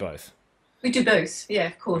important to do both? We do both, yeah,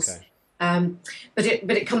 of course. Okay. But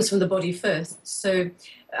it comes from the body first. So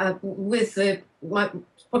with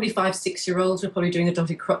probably 5, 6-year-olds, we're probably doing a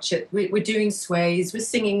dotted crotchet. We're doing sways. We're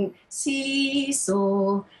singing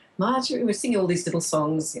seesaw, Marjorie. We're singing all these little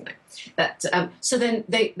songs, That so then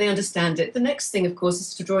they understand it. The next thing, of course,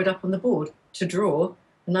 is to draw it up on the board. To draw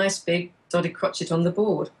a nice big dotted crotchet on the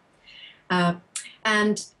board,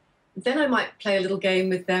 and then I might play a little game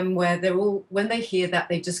with them where when they hear that,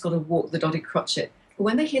 they've just got to walk the dotted crotchet.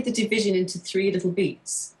 When they hear the division into 3 little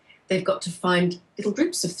beats, they've got to find little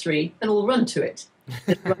groups of 3 and all run to it.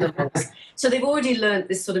 So they've already learned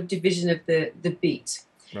this sort of division of the beat.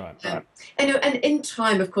 Right. And in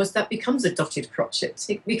time, of course, that becomes a dotted crotchet.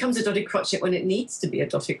 It becomes a dotted crotchet when it needs to be a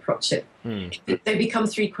dotted crotchet. They become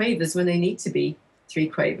 3 quavers when they need to be 3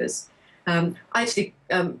 quavers. I actually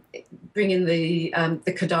bring in the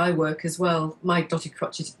Kadai work as well. My dotted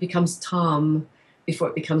crotchet becomes tam before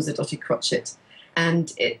it becomes a dotted crotchet.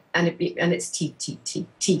 And it's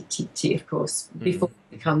TTT, of course, before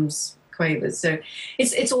it becomes quavers. So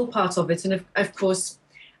it's all part of it. And of course,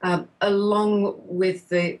 along with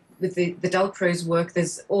the Dalcroze work,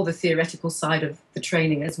 there's all the theoretical side of the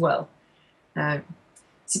training as well. So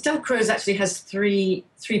Dalcroze actually has three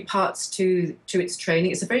parts to its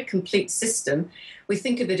training. It's a very complete system. We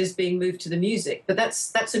think of it as being moved to the music, but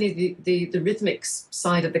that's only the rhythmics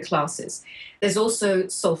side of the classes. There's also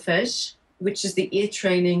solfège, which is the ear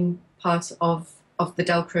training part of the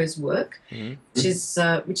Dalcroze work, which is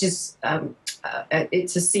it's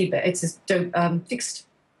a C-bed, it's a fixed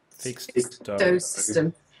do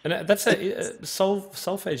system. And that's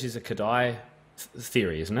solfège is a Kadai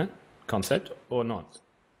theory, isn't it? Concept or not?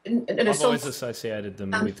 I've always associated them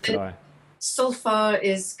with Kadai. Solfa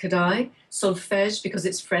is Kadai. Solfège, because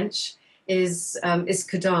it's French, is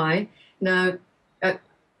Kadai. Now.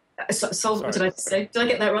 What did I say? Did I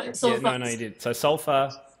get that right? Yeah, no, you did. So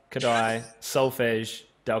solfa, Kadai, solfège,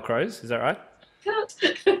 Dalcroze. Is that right?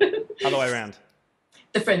 Other way around.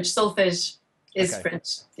 The French solfège is Okay.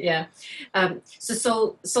 French, yeah.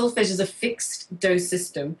 So solfège is a fixed do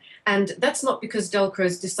system, and that's not because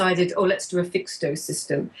Dalcroze decided, oh, let's do a fixed do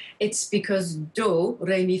system. It's because do,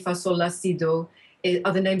 re, mi, fa, sol, la, si, do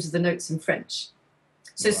are the names of the notes in French.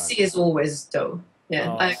 So Right. si is always do.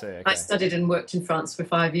 Yeah, Oh, I see, okay. I studied and worked in France for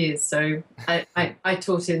 5 years, so I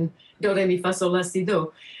taught in do, re, mi, fa, sol, la, si,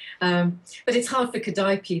 do. But it's hard for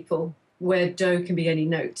Kadai people where do can be any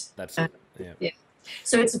note. That's it. Yeah. Yeah.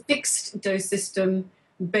 So it's a fixed do system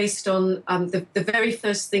based on the very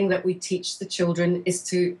first thing that we teach the children is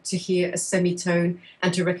to hear a semitone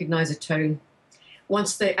and to recognize a tone.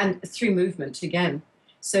 And through movement again.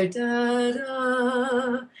 So da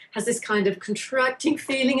da has this kind of contracting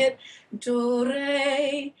feeling. It do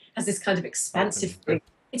re has this kind of expansive thing.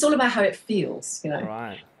 It's all about how it feels, you know.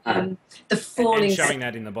 Right. The falling. And showing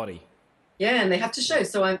that in the body. Yeah, and they have to show.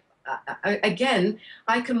 So I can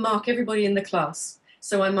mark everybody in the class.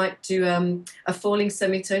 So I might do a falling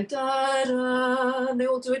semitone, da da, and they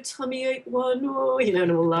all do a tummy ache one, oh, you know,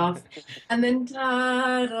 and we'll laugh, and then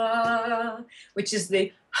da da, which is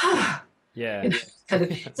the ha. Yeah. You know, kind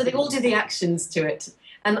of. So they all do the actions to it,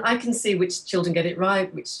 and I can see which children get it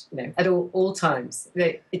right, which, you know, at all times.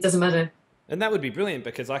 It doesn't matter. And that would be brilliant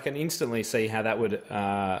because I can instantly see how that would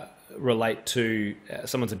relate to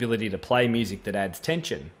someone's ability to play music that adds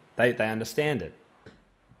tension. They understand it.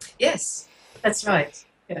 Yes, that's right.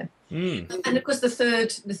 Yeah. And of course, the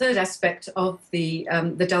third aspect of the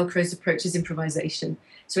Dalcroze approach is improvisation.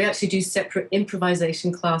 So we actually do separate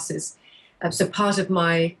improvisation classes. So part of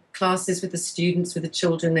my classes with the students, with the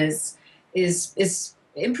children, is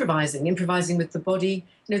improvising with the body,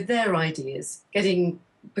 you know, their ideas, getting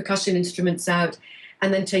percussion instruments out,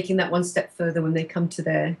 and then taking that one step further when they come to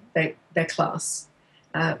their class,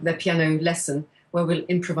 their piano lesson, where we'll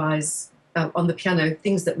improvise on the piano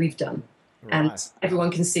things that we've done. Right. And everyone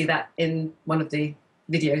can see that in one of the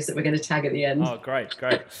videos that we're going to tag at the end. Oh, great.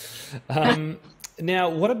 Now,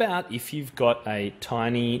 what about if you've got a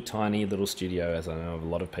tiny, tiny little studio, as I know a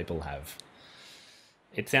lot of people have?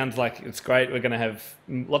 It sounds like it's great. We're going to have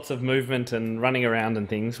lots of movement and running around and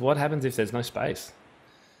things. What happens if there's no space?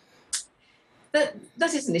 That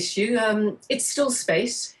is an issue. It's still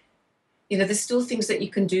space. You know, there's still things that you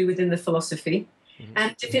can do within the philosophy. Mm-hmm.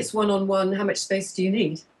 And if it's one-on-one, how much space do you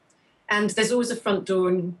need? And there's always a front door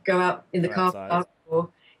and go out in the car park. Or,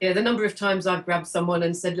 you know, the number of times I've grabbed someone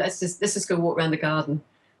and said, let's just go walk around the garden.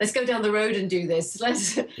 Let's go down the road and do this.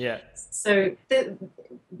 Yeah. So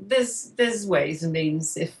there's ways and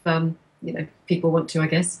means if you know, people want to, I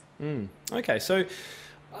guess. Okay, so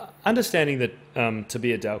understanding that to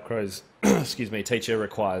be a Dalcroze teacher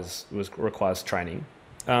requires training.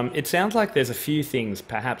 It sounds like there's a few things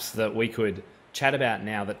perhaps that we could chat about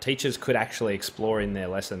now that teachers could actually explore in their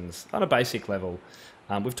lessons on a basic level.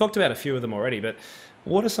 We've talked about a few of them already, but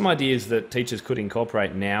what are some ideas that teachers could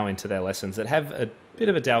incorporate now into their lessons that have a bit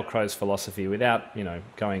of a Dalcroze philosophy without, you know,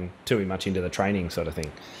 going too much into the training sort of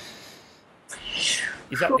thing?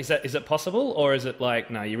 Is it possible, or is it like,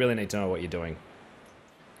 no, you really need to know what you're doing?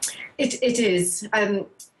 It is. I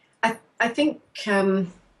think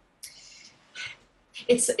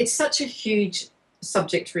it's such a huge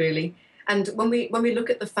subject, really. And when we look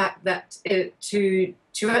at the fact that to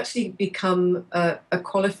actually become a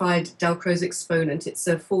qualified Dalcroze exponent, it's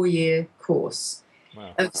a 4-year course,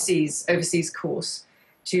 wow. overseas course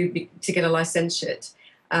to get a licentiate,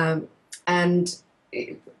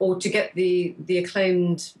 or to get the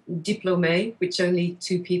acclaimed diplômé, which only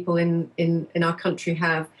 2 people in our country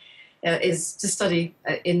have, is to study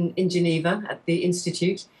in Geneva at the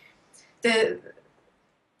institute.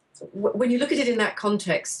 When you look at it in that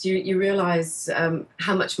context, you realise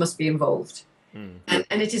how much must be involved.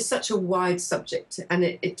 And it is such a wide subject, and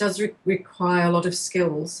it does require a lot of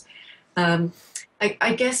skills.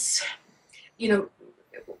 I guess, you know,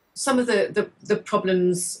 some of the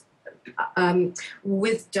problems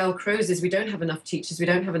with Dalcroze is we don't have enough teachers, we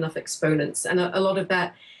don't have enough exponents, and a lot of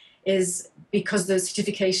that is because the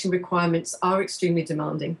certification requirements are extremely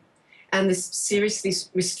demanding. And this seriously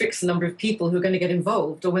restricts the number of people who are going to get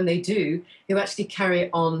involved, or when they do, who actually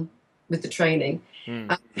carry on with the training.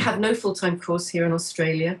 We have no full-time course here in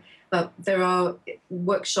Australia, but there are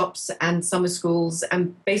workshops and summer schools,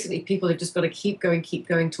 and basically people have just got to keep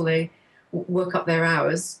going till they work up their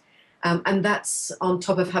hours. And that's on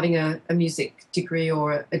top of having a music degree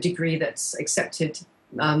or a degree that's accepted,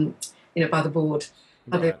 you know, by the board,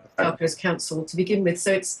 by the Dalcroze Council to begin with.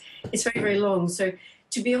 So it's very, very long. So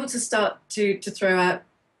to be able to start to throw out,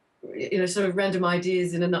 you know, sort of random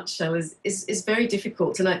ideas in a nutshell is very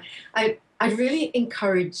difficult. And I'd really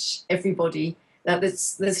encourage everybody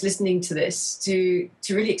that's listening to this to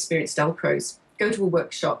really experience Dalcroze. Go to a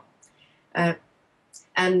workshop,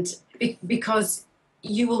 because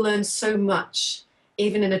you will learn so much,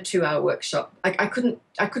 even in a 2-hour workshop. I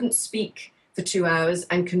couldn't speak for 2 hours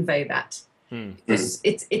and convey that. Because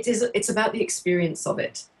it's about the experience of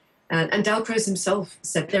it. And Dalcroze himself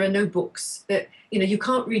said there are no books, that you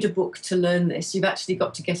can't read a book to learn this. You've actually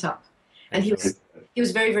got to get up. And he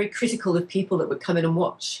was very, very critical of people that would come in and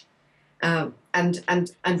watch and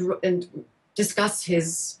discuss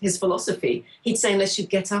his philosophy. He'd say unless you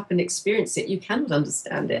get up and experience it, you cannot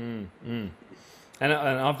understand it. And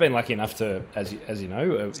I've been lucky enough to, as you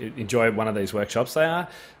know, enjoy one of these workshops. They are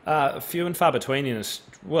few and far between as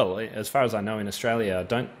far as I know in Australia. I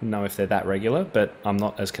don't know if they're that regular, but I'm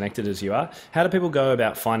not as connected as you are. How do people go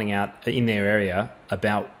about finding out in their area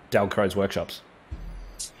about Dalcroze workshops?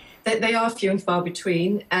 They are few and far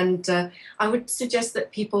between, and I would suggest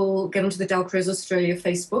that people get onto the Dalcroze Australia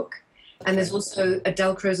Facebook, and there's also a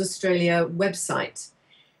Dalcroze Australia website.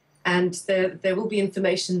 And there will be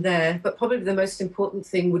information there, but probably the most important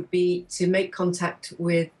thing would be to make contact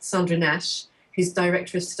with Sandra Nash, who's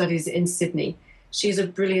Director of Studies in Sydney. She's a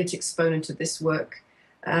brilliant exponent of this work,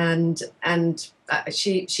 and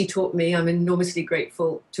she taught me. I'm enormously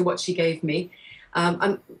grateful to what she gave me.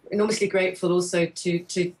 I'm enormously grateful also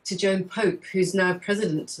to Joan Pope, who's now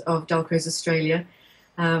President of Dalcroze Australia.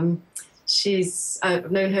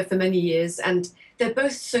 I've known her for many years, and they're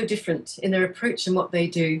both so different in their approach and what they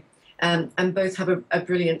do. And both have a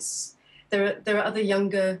brilliance. There are other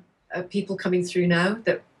younger people coming through now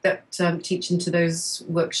that teach into those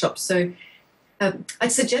workshops. So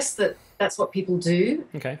I'd suggest that that's what people do.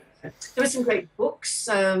 Okay. There are some great books.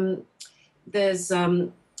 There's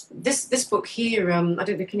this book here. I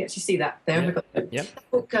don't know. Can you actually see that there? Yep. That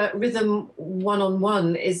book, Rhythm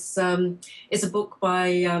One-on-One, is a book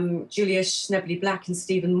by Julia Schnebley-Black and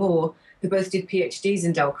Stephen Moore, who both did PhDs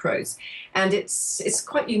in Dalcroze. And it's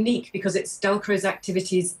quite unique because it's Dalcroze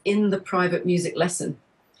activities in the private music lesson.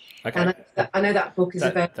 Okay. And I know that book is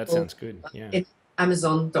available. That sounds good, yeah. In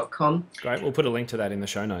Amazon.com. Great, we'll put a link to that in the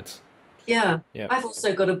show notes. Yeah. Yep. I've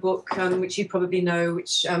also got a book, which you probably know,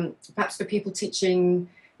 which perhaps for people teaching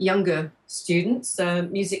younger students,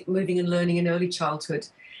 music, moving and learning in early childhood.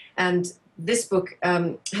 And this book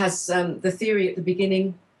has the theory at the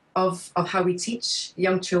beginning of how we teach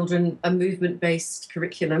young children a movement-based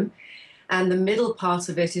curriculum, and the middle part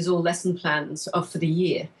of it is all lesson plans for the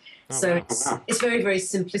year. It's very, very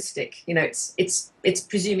simplistic. It's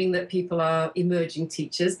presuming that people are emerging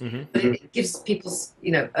teachers, but it gives people step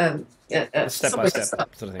by step sort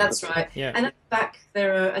of thing. That's right. Yeah. And at the back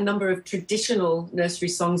there are a number of traditional nursery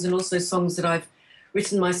songs, and also songs that I've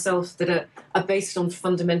written myself that are based on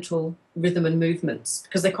fundamental rhythm and movements,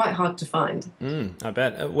 because they're quite hard to find. I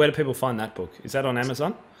bet. Where do people find that book? Is that on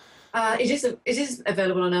Amazon? It is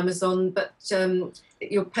available on Amazon, but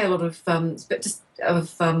you'll pay a lot of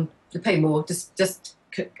you pay more. Just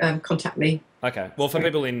contact me. Okay. Well, for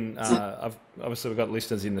people in, we've got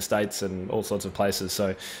listeners in the States and all sorts of places.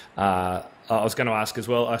 So I was going to ask as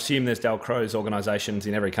well, I assume there's Dalcroze organisations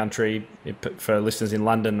in every country. For listeners in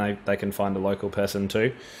London, they can find a local person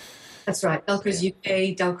too. That's right. Dalcroze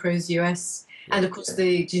UK, Dalcroze US, and of course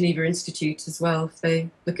the Geneva Institute as well. If they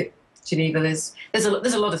look at Geneva, there's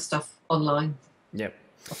a lot of stuff online. Yep.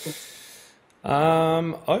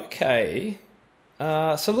 Okay.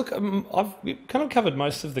 So look, I've kind of covered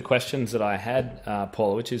most of the questions that I had,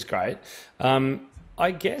 Paula, which is great.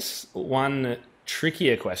 I guess one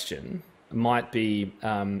trickier question might be,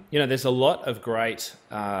 there's a lot of great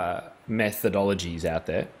methodologies out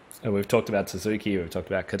there. And we've talked about Suzuki, we've talked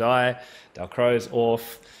about Kodai, Dalcroze,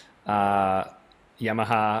 Orff,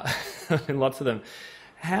 Yamaha, and lots of them.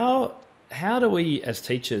 How do we as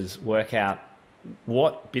teachers work out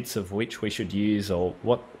what bits of which we should use or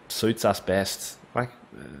what suits us best?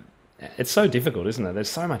 It's so difficult, isn't it? There's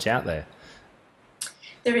so much out there.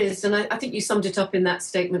 There is, and I think you summed it up in that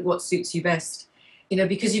statement, what suits you best.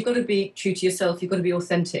 Because you've got to be true to yourself, you've got to be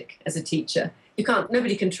authentic as a teacher.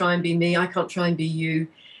 Nobody can try and be me, I can't try and be you.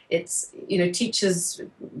 It's, teachers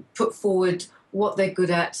put forward what they're good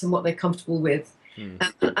at and what they're comfortable with.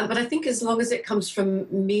 But I think as long as it comes from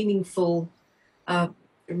meaningful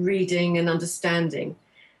reading and understanding,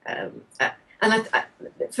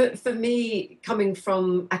 for me, coming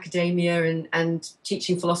from academia and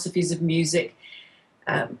teaching philosophies of music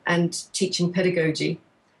and teaching pedagogy,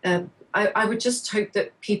 I would just hope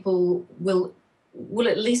that people will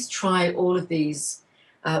at least try all of these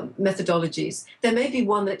methodologies. There may be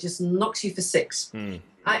one that just knocks you for six.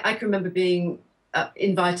 I can remember being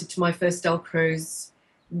invited to my first Dalcroze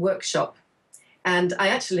workshop, And I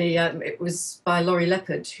actually, it was by Laurie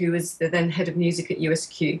Leopard, who was the then head of music at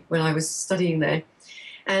USQ when I was studying there.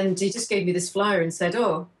 And he just gave me this flyer and said,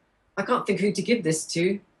 oh, I can't think who to give this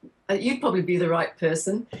to. You'd probably be the right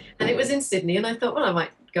person. And it was in Sydney, and I thought, well, I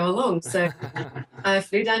might go along. So I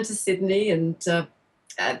flew down to Sydney, and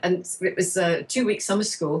it was a 2-week summer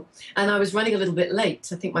school, and I was running a little bit late.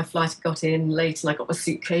 I think my flight got in late, and I got my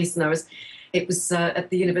suitcase, and it was at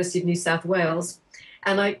the University of New South Wales.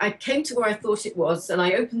 And I came to where I thought it was, and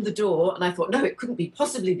I opened the door, and I thought, no, it couldn't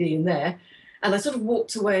possibly be in there. And I sort of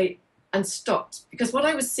walked away and stopped, because what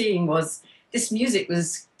I was seeing was this music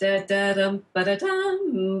was da-da-dum,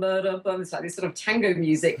 ba-da-dum, ba-da-bum. It's like this sort of tango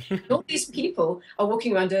music. And all these people are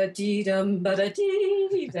walking around da-dee-dum,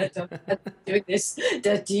 ba-da-dee-da-dum, and doing this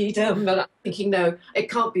da-dee-dum. And I'm thinking, no, it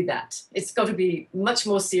can't be that. It's got to be much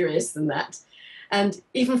more serious than that. And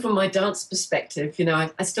even from my dance perspective, you know,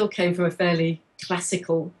 I still came from a fairly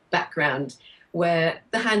classical background where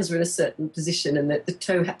the hands were in a certain position and the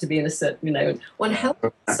toe had to be in a certain, you know, and one held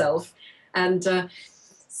itself. And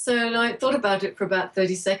so I thought about it for about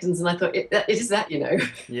 30 seconds, and I thought, it is that, you know.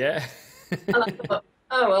 Yeah. And I thought,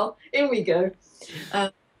 oh, well, in we go.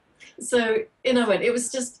 So in I went. It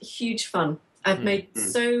was just huge fun. I've made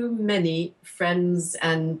so many friends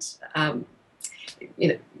and, you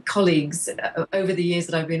know, colleagues over the years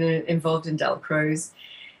that I've been involved in Dalcroze,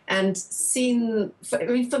 and seen, I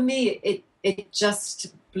mean, for me, it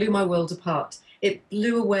just blew my world apart. It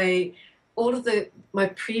blew away all of my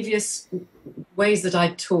previous ways that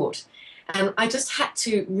I'd taught. And I just had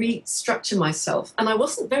to restructure myself. And I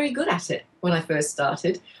wasn't very good at it when I first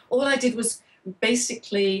started. All I did was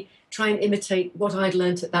basically try and imitate what I'd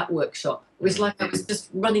learned at that workshop. It was like I was just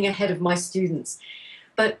running ahead of my students.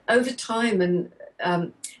 But over time,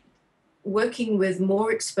 and working with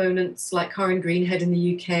more exponents like Karen Greenhead in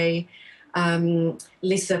the UK,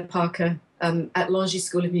 Lisa Parker at Langy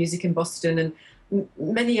School of Music in Boston, and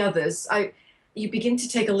many others, you begin to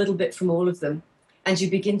take a little bit from all of them, and you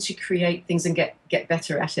begin to create things and get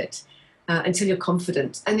better at it until you're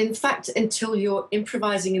confident. And in fact, until you're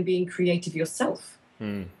improvising and being creative yourself.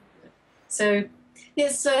 So, yeah,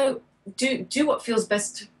 so do what feels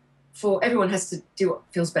best for everyone. Has to do what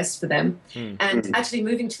feels best for them. And actually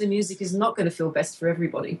moving to the music is not going to feel best for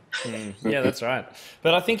everybody. Yeah, that's right.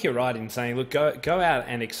 But I think you're right in saying, look, go out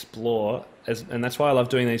and explore. And that's why I love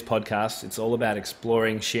doing these podcasts. It's all about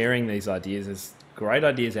exploring, sharing these ideas. There's great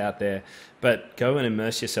ideas out there, but go and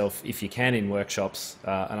immerse yourself if you can in workshops.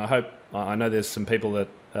 And I know there's some people that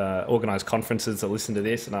organise conferences that listen to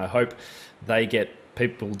this, and I hope they get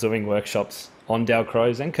people doing workshops on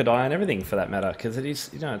Dalcroze and Kadai and everything for that matter, because it is,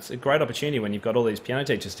 you know, it's a great opportunity when you've got all these piano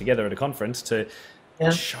teachers together at a conference to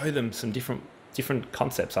show them some different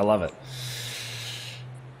concepts. I love it.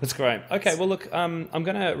 That's great. Okay, well, look, I'm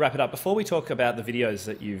going to wrap it up. Before we talk about the videos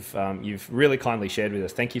that you've really kindly shared with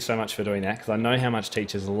us, thank you so much for doing that, because I know how much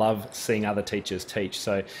teachers love seeing other teachers teach.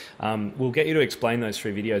 So we'll get you to explain those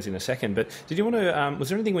 3 videos in a second. But did you want to? Was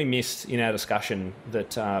there anything we missed in our discussion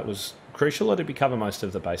that was crucial, or did we cover most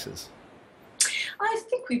of the bases? I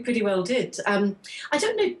think we pretty well did. I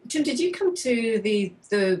don't know, Tim, did you come to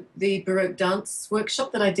the Baroque dance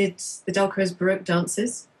workshop that I did, the Dalcroze Baroque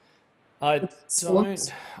dances? I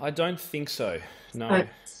don't think so. No.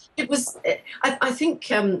 It was. I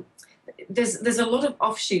think there's a lot of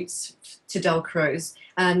offshoots to Dalcroze,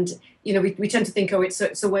 and you know we tend to think, oh,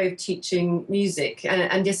 it's a way of teaching music,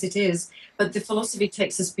 and yes, it is. But the philosophy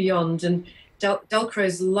takes us beyond. And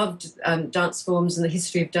Dalcroze loved dance forms and the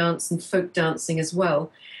history of dance and folk dancing as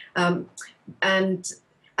well. And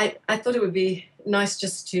I thought it would be nice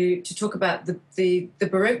just to talk about the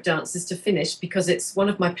Baroque dances to finish, because it's one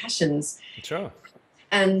of my passions. Sure.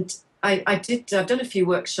 And I've done a few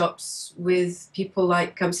workshops with people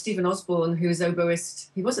like Stephen Osborne, who was oboist.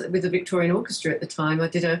 He wasn't with the Victorian Orchestra at the time. I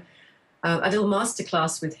did a little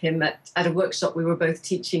masterclass with him at a workshop we were both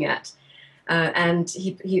teaching at. And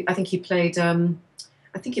I think he played,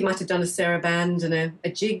 I think he might have done a saraband and a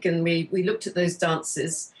jig, and we looked at those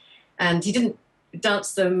dances, and he didn't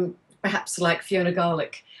dance them perhaps like Fiona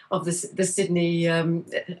Garlick of the Sydney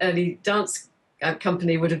early dance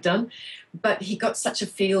company would have done, but he got such a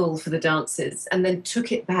feel for the dances and then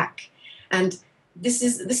took it back. And this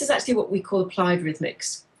is actually what we call applied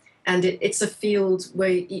rhythmics, and it's a field where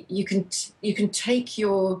you can take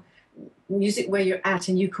your music where you're at,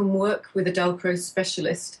 and you can work with a Dalcroze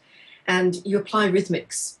specialist, and you apply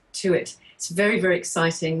rhythmics to it. It's very, very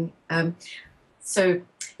exciting. So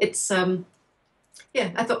it's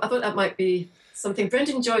I thought that might be something.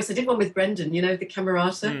 Brendan Joyce, I did one with Brendan, you know, the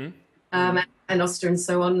Camerata. and Oster and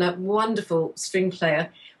so on, a wonderful string player.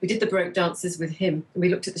 We did the Baroque dances with him. We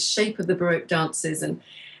looked at the shape of the Baroque dances and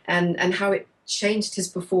how it changed his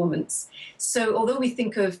performance. So although we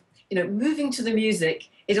think of, moving to the music,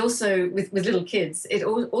 it also, with little kids, it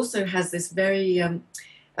also has this very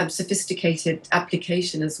sophisticated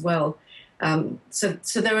application as well.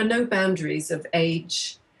 So there are no boundaries of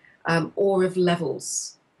age or of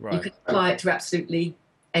levels. Right. You can apply it to absolutely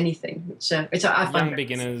anything, which I find young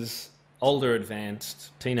beginners, older,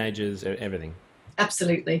 advanced, teenagers, everything.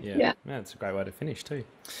 Absolutely. Yeah. That's a great way to finish too.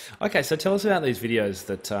 Okay, so tell us about these videos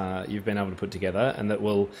that you've been able to put together and that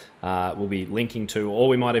we'll be linking to, or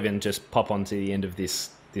we might even just pop onto the end of this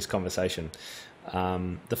conversation.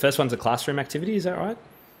 The first one's a classroom activity, is that right?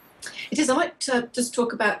 It is. I might just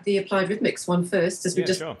talk about the applied rhythmics one first, as we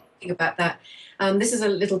just think about that. This is a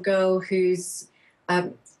little girl who's,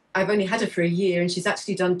 I've only had her for a year, and she's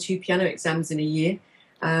actually done 2 piano exams in a year.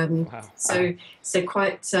 Wow. So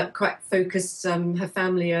quite focused. Her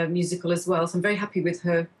family are musical as well, so I'm very happy with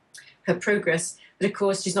her progress. But of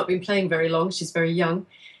course, she's not been playing very long. She's very young.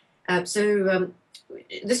 This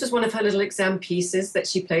was one of her little exam pieces that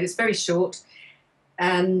she played. It's very short,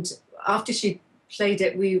 and after she played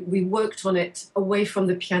it, we worked on it away from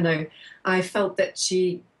the piano. I felt that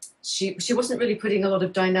she wasn't really putting a lot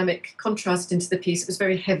of dynamic contrast into the piece. It was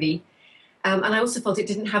very heavy. And I also felt it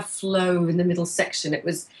didn't have flow in the middle section. It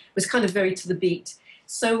was kind of very to the beat.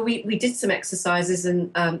 So we did some exercises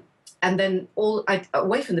and then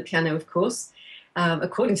away from the piano, of course,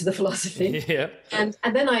 according to the philosophy. Yeah. And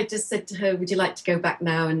then I just said to her, would you like to go back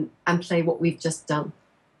now and play what we've just done?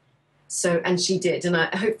 And she did. And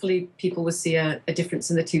hopefully people will see a difference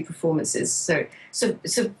in the 2 performances. So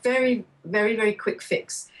very, very, very quick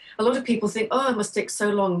fix. A lot of people think, it must take so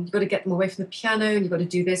long. You've got to get them away from the piano and you've got to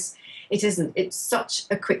do this. It isn't. It's such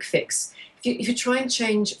a quick fix. If you try and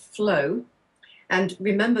change flow, and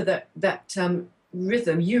remember that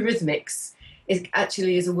rhythm, eurythmics,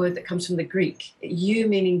 is a word that comes from the Greek. Eu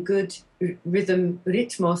meaning good, rhythm,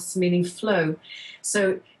 rhythmos meaning flow.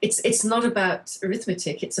 So it's not about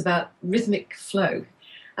arithmetic. It's about rhythmic flow.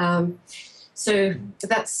 So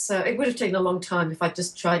that's it would have taken a long time if I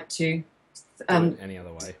just tried to any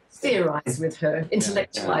other way. Theorize with her,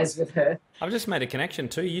 intellectualize with her. I've just made a connection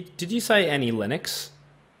too. Did you say Annie Lennox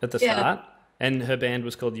at the start? And her band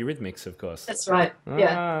was called Eurythmics, of course. That's right.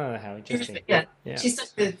 Yeah. How interesting. Yeah. She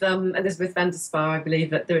studied with Elizabeth van der Spa, I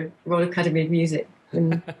believe, at the Royal Academy of Music in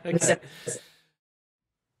the 70s.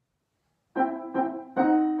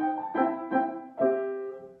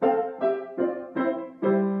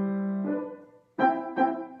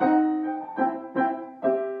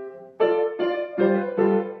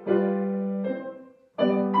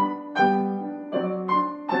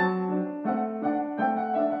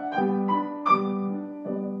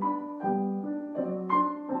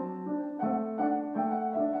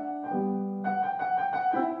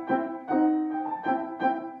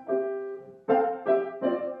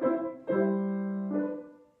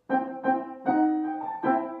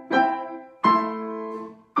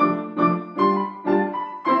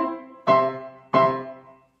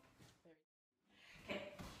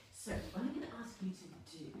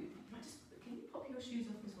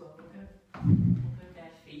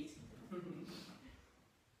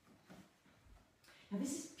 Now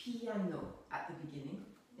this is piano at the beginning,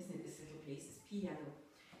 isn't it? This little piece is piano.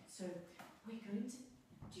 So we're going to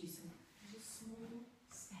do some little small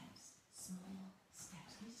steps. Can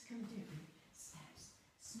you just come and do it with me? Steps,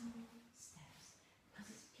 small steps.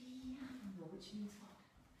 Because it's piano, which means what?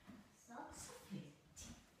 Softly.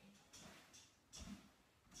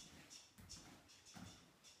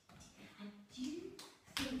 And do you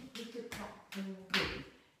think we could pop the rhythm?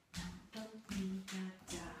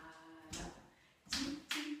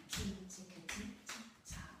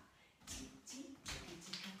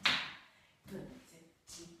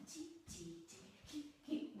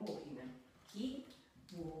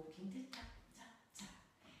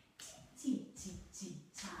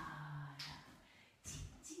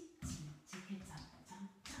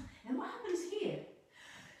 And what happens here?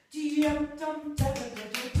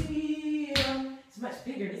 It's much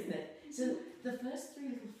bigger, isn't it? So the first 3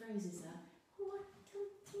 little phrases are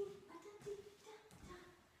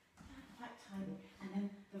quite tiny, and then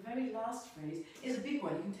the very last phrase is a big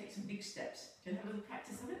one. You can take some big steps. Do you have a little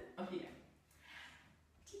practice of it? Oh, here.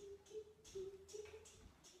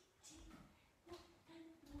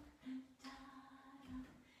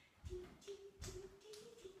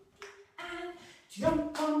 And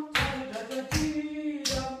jump on, nice. Do you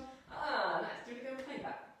want to go and play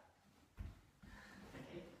that?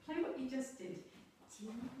 Okay, play what you just did.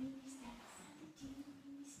 Teeny steps and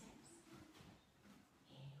teeny steps.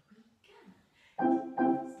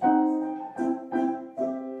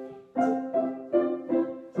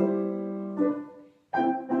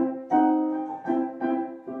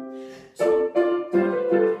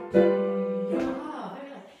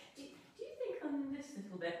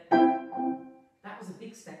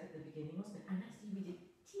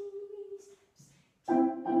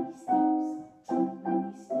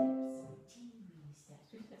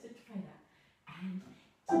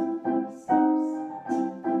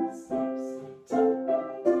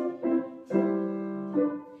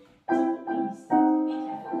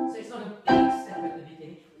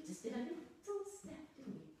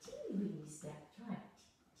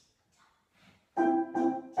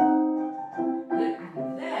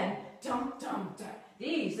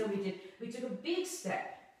 we took a big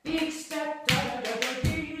step, da da da da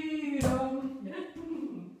dee dum.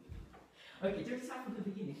 Okay, do it start from the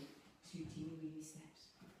beginning. 2 teeny weeny steps.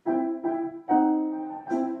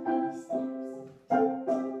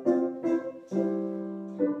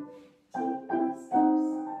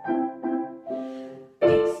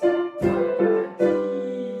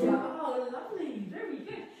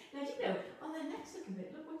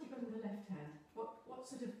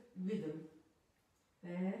 Sort of rhythm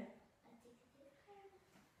there.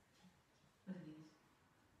 What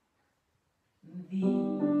are these?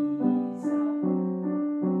 These are.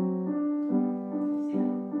 See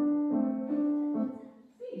that?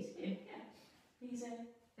 These, yeah. These are,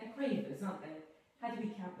 they're quavers, aren't they? How do we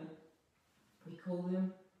count them? We call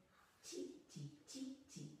them T, T, T,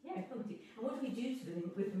 T. Yeah, and what do we do to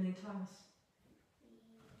them with them in class?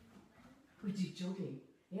 We do jogging.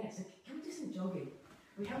 Yeah, so can we do some jogging?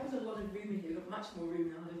 We haven't got a lot of room in here, we've got much more room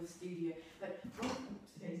now in the studio. But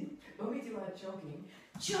when we do our jogging,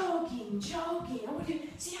 I want you to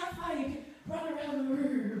see how far you can run around the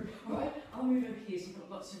room. Alright, I'll move over here so you've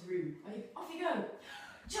got lots of room. Off you go.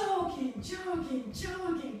 Jogging. Come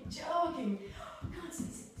on,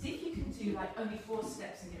 see if you can do like only 4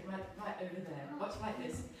 steps and get right over there. Watch like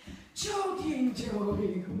this. Jogging. Come on,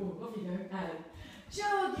 off you go.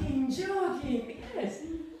 And jogging. Yes.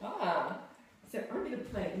 So I'm going to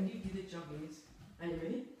play and you do the joggings. Are you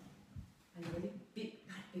ready?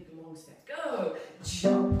 Big long steps. Go!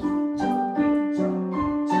 Jogging.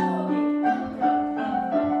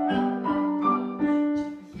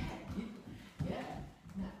 Yeah.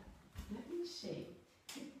 Now, let me see.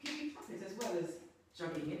 Can you practice as well as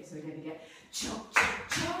jogging it? So we're going to get jog.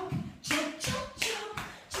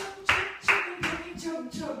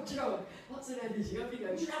 Lots of energy. Up you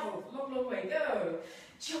go. Travel. Long way. Go.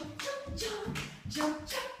 Jog.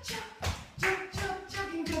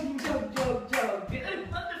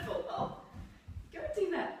 Good. Wonderful. Oh, go and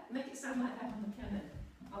do that. Make it sound like that on the piano.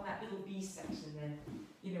 On that little B section there.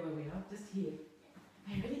 You know where we are. Just here.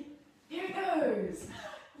 Are you ready? Here it goes.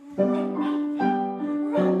 Run.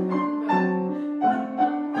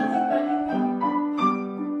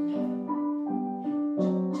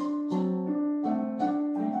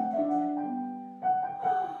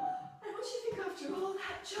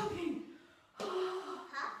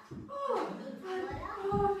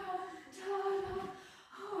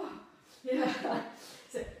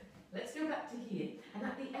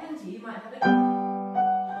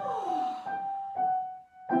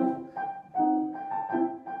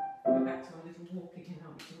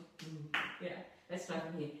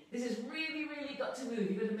 This has really, really got to move.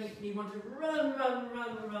 You've got to make me want to run.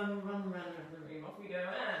 Off we go,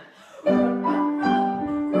 and run.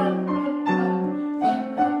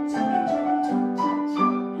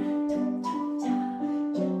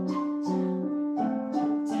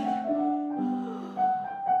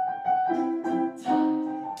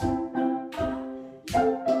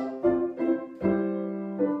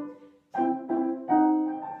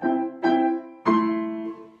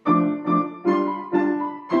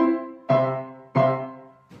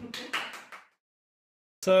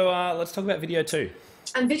 So let's talk about video 2.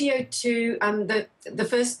 And video 2, the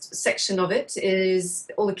first section of it is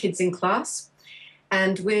all the kids in class,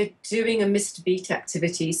 and we're doing a missed beat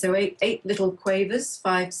activity. So eight little quavers,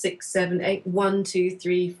 5, 6, 7, 8, 1, 2,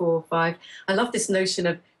 3, 4, 5. I love this notion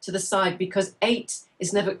of to the side because 8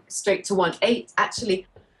 is never straight to 1. 8 actually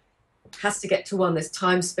has to get to 1. There's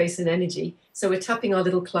time, space, and energy. So we're tapping our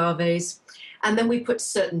little claves, and then we put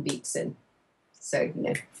certain beats in. So,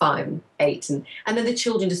 5 and 8. And then the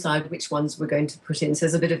children decide which ones we're going to put in. So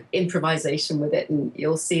there's a bit of improvisation with it, and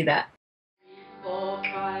you'll see that. 4,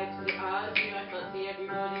 5 to the odds. I can't see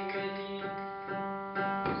everybody ready.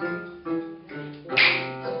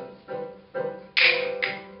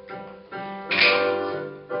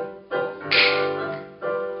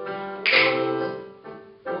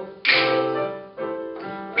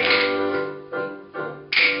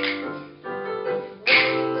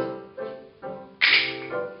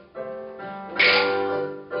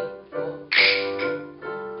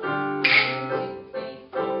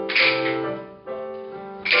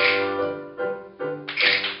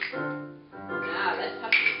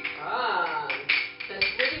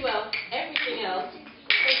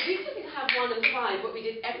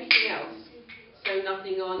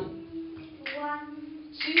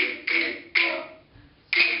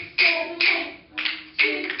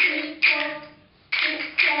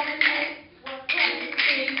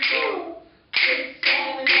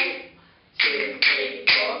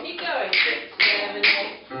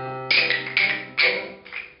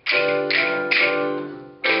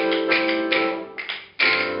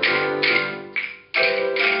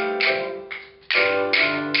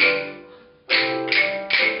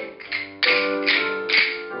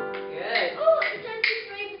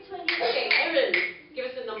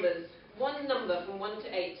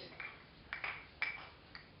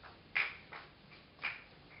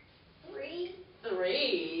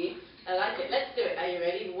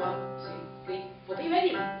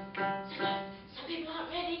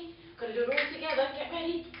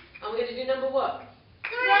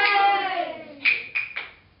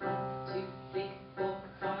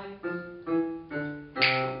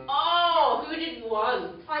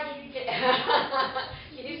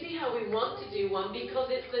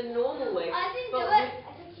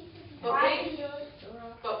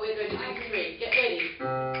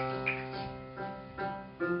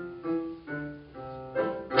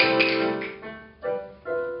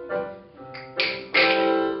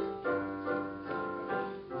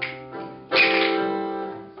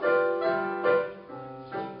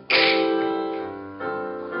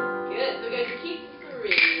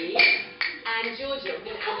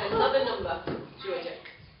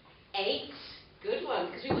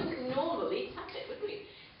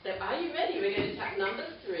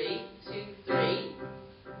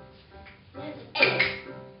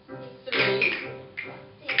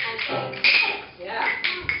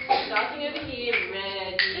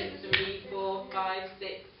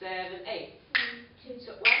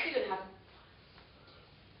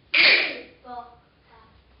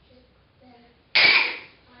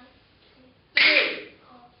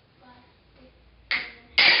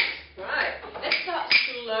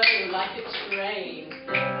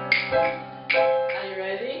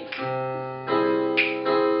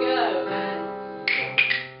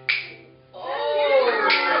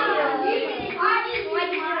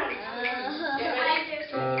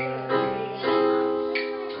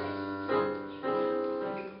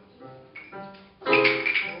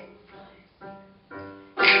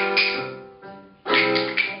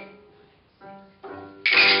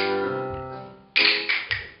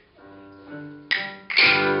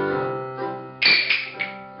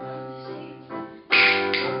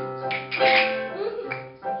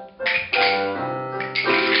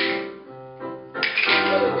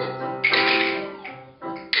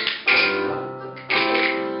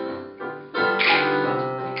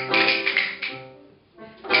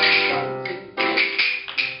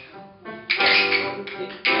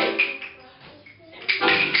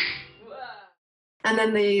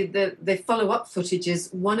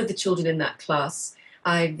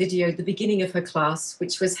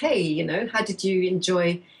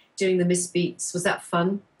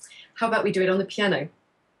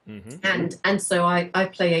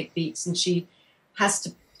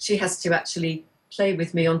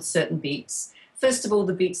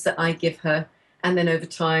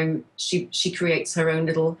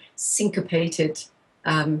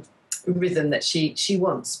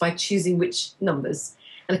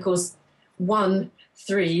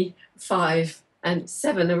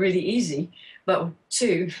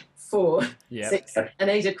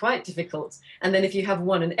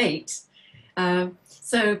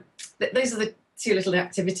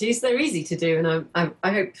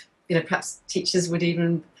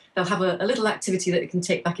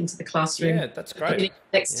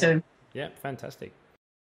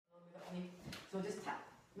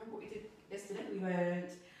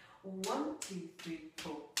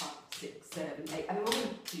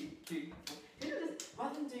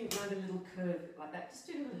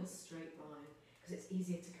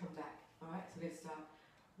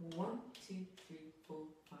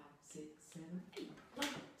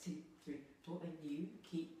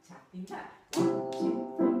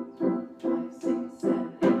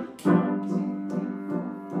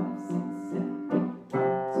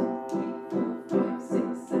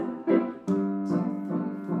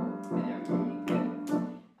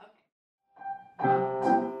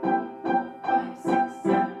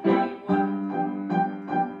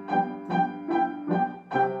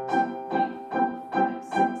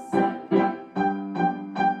 6, 7, 8.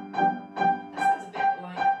 That sounds a bit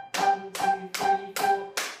like 1, 2, 3,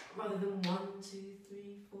 4, rather than 1, 2,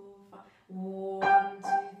 3, 4, 5. 1, 2,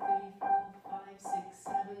 3, 4, 5, 6,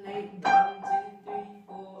 7, 8. 1, 2, 3,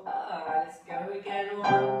 4. Let's go again. 1,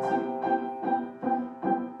 2, 3, 4.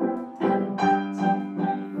 And back 2, 3,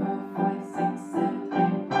 4, 5, 6, 7, 8.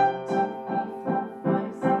 1, 2, 3,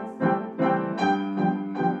 4,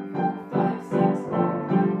 5, 6, 4, 5,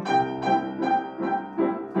 6.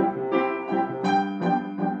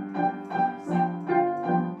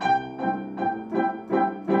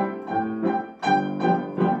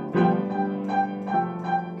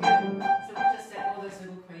 So we've just set all those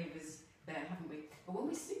little quavers there, haven't we? But when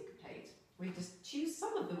we syncopate, we just choose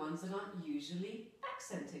some of the ones that aren't usually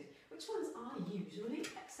accented. Which ones are usually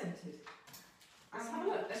accented? Let's have a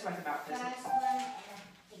look. Let's write about this. First one,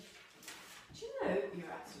 Do you know,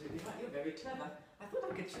 you're absolutely right, you're very clever. I thought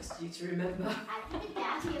I could trust you to remember. I put it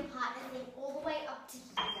down to your partner thing all the way up to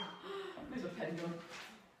here. Where's my pen gone?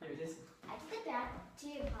 Here it is. I took it down to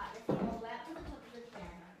your partner thing all the way up to the top of the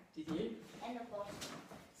piano. Did you? And the bottom.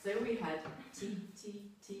 So we had T, T,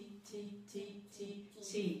 T, T, T, T,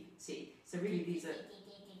 T, T. So really these are,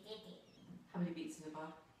 how many beats in a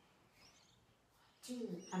bar? 2,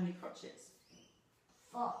 How many crotchets?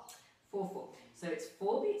 4. 4, 4. So it's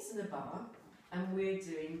 4 beats in a bar, and we're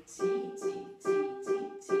doing T, T, T, T,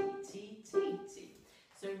 T, T, T, T.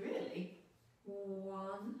 So really,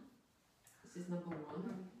 1, this is number 1,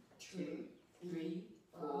 2, 3,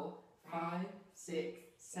 4, 5, 6,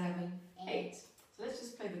 7, 8. So let's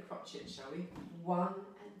just play the crotchet, shall we? 1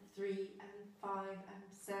 and 3 and 5 and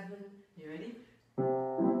 7. You ready? Here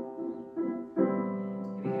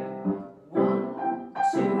we go. 1,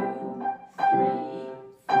 2, 3,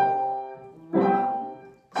 4. 1,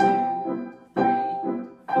 2, 3,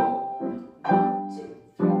 4. 1, 2,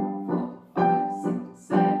 3, 4, 5, 6,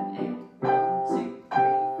 7, 8. 1, 2,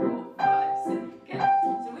 3, 4, 5, 6. Okay.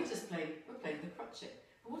 So we're playing the crotchet.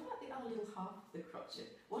 But what about the other little half of the crotchet?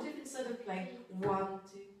 What if instead of playing 1,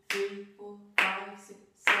 2, 3, 4, 5, 6,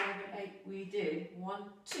 7, 8, we did 1,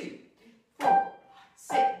 2, 4,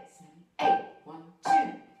 6, 8. 1, 2,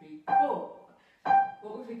 3, 4.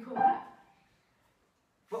 What would we call that?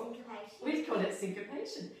 Syncopation. We'd call it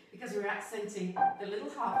syncopation because we're accenting the little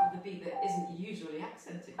half of the beat that isn't usually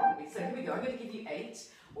accented, wouldn't we? So here we go. I'm going to give you 8.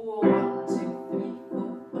 1, 2, 3,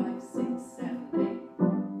 4, 5, 6, 7, 8.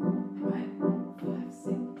 Right? 5, 6,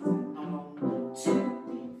 7. Not on. 2,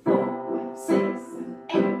 3, 4, 5, 6, 7,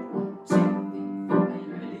 8. 1, 2, 3, 4. Are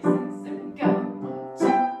you ready? 6, 7, go. 1, 2,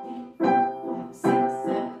 3, 4, 5, 6,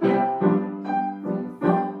 7, 8.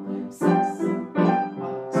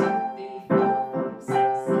 1, 2, 3, 4, 6,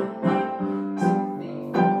 7, 8. 1, 2, 3,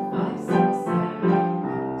 4, 5, 6, 7,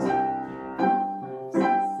 8.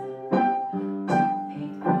 1, 2, 3,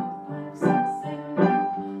 4,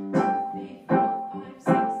 5, 6,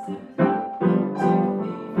 7, 8.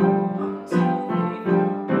 1, 2,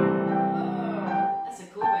 That's a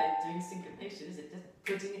cool way of doing syncopation, is it? Just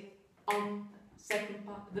putting it on the second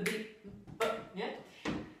part of the beat. Yeah?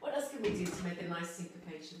 What else can we do to make a nice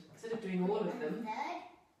syncopation? Instead of doing all of them,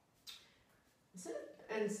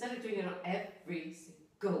 instead of doing it on every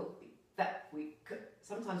single beat that we could,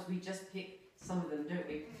 sometimes we just pick some of them, don't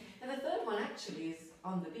we? And the third one actually is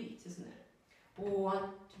on the beat, isn't it? 1, 2,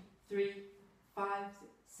 3, 5,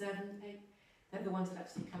 6, 7, 8. They're the ones that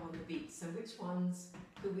actually come on the beat. So which ones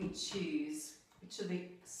could we choose? Which are the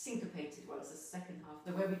syncopated ones, the second half,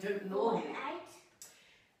 the way we don't normally. 8.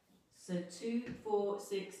 So 2, 4,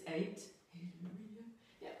 6, 8.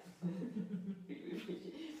 Yeah.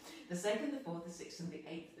 The second, the fourth, the sixth, and the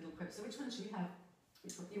eighth little quote. So which one should we have?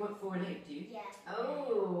 Which one? You want 4 and 8, do you? Yeah.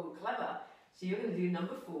 Oh, clever. So you're going to do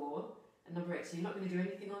number 4 and number 8. So you're not going to do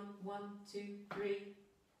anything on 1, 2, 3,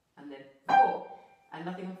 and then 4. And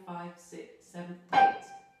nothing on 5, 6, 7, 8.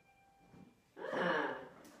 Ah,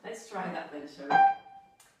 let's try that then, shall we?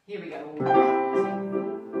 Here we go. 1, 2,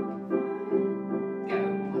 go.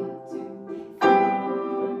 1, 2, 3, 4.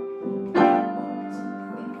 1, 2,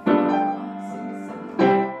 3, 4, 5, 6, 7,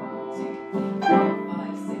 8. 1, 2, 3, 4,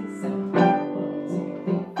 5, 6, 7, 8. 1, 2,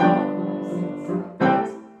 3, 4, 5, 6, 7, 8.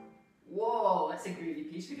 Whoa, that's a groovy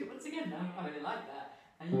piece. We do it once again now. I really like that.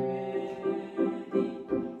 Are you ready?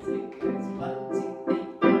 So it goes 1, 2, 3.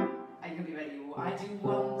 Are you gonna be ready? I do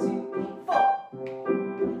 1, 2, 3, 4.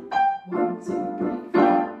 1, 2, 3,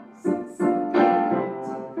 4, 6, 7, 8.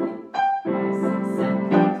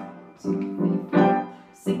 1, 2, 3, 4,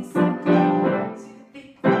 6, 7, 8. 1, 2,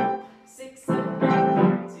 3, 4, 6, 7, 8.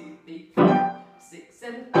 1, 2, 3, 4, 6,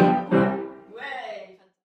 7, 8. 1. Way.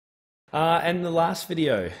 And the last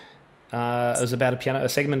video was about a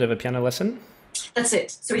segment of a piano lesson. That's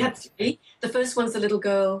it. So we had 3. The first one's the little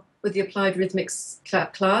girl with the applied rhythmics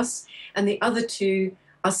class, and the other 2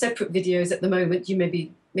 are separate videos at the moment.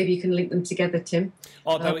 Maybe you can link them together, Tim.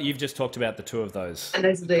 Oh, you've just talked about the 2 of those. And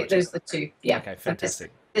those are the 2. Yeah. Okay,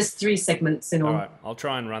 fantastic. There's 3 segments in all. All right, I'll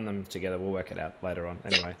try and run them together. We'll work it out later on.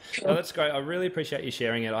 Anyway, no, that's great. I really appreciate you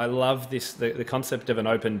sharing it. I love this. The concept of an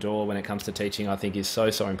open door when it comes to teaching, I think, is so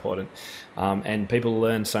important, and people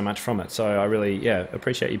learn so much from it. So I really,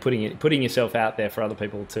 appreciate you putting yourself out there for other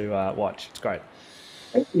people to watch. It's great.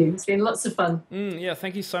 Thank you. It's been lots of fun.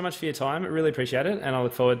 Thank you so much for your time. I really appreciate it, and I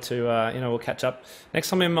look forward to we'll catch up next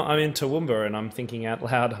time. I'm in Toowoomba, and I'm thinking out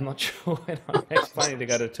loud. I'm not sure when I'm next planning to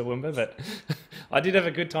go to Toowoomba, but I did have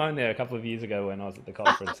a good time there a couple of years ago when I was at the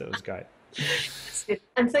conference. It was great.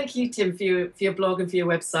 And thank you, Tim, for your blog and for your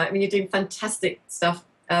website. I mean, you're doing fantastic stuff,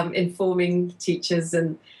 informing teachers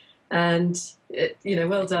and And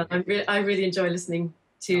well done. I really enjoy listening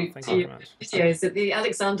to your videos. The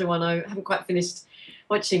Alexander one, I haven't quite finished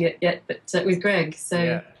watching it yet, but with Greg. So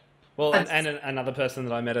yeah. Well, and another person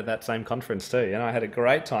that I met at that same conference too, and I had a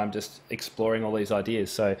great time just exploring all these ideas.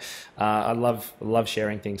 So I love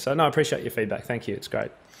sharing things. So no, I appreciate your feedback. Thank you. It's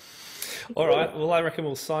great. All right. Well, I reckon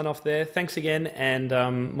we'll sign off there. Thanks again, and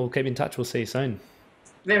we'll keep in touch. We'll see you soon.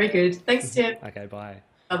 Very good. Thanks, Tim. Okay. Bye.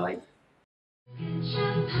 Bye-bye.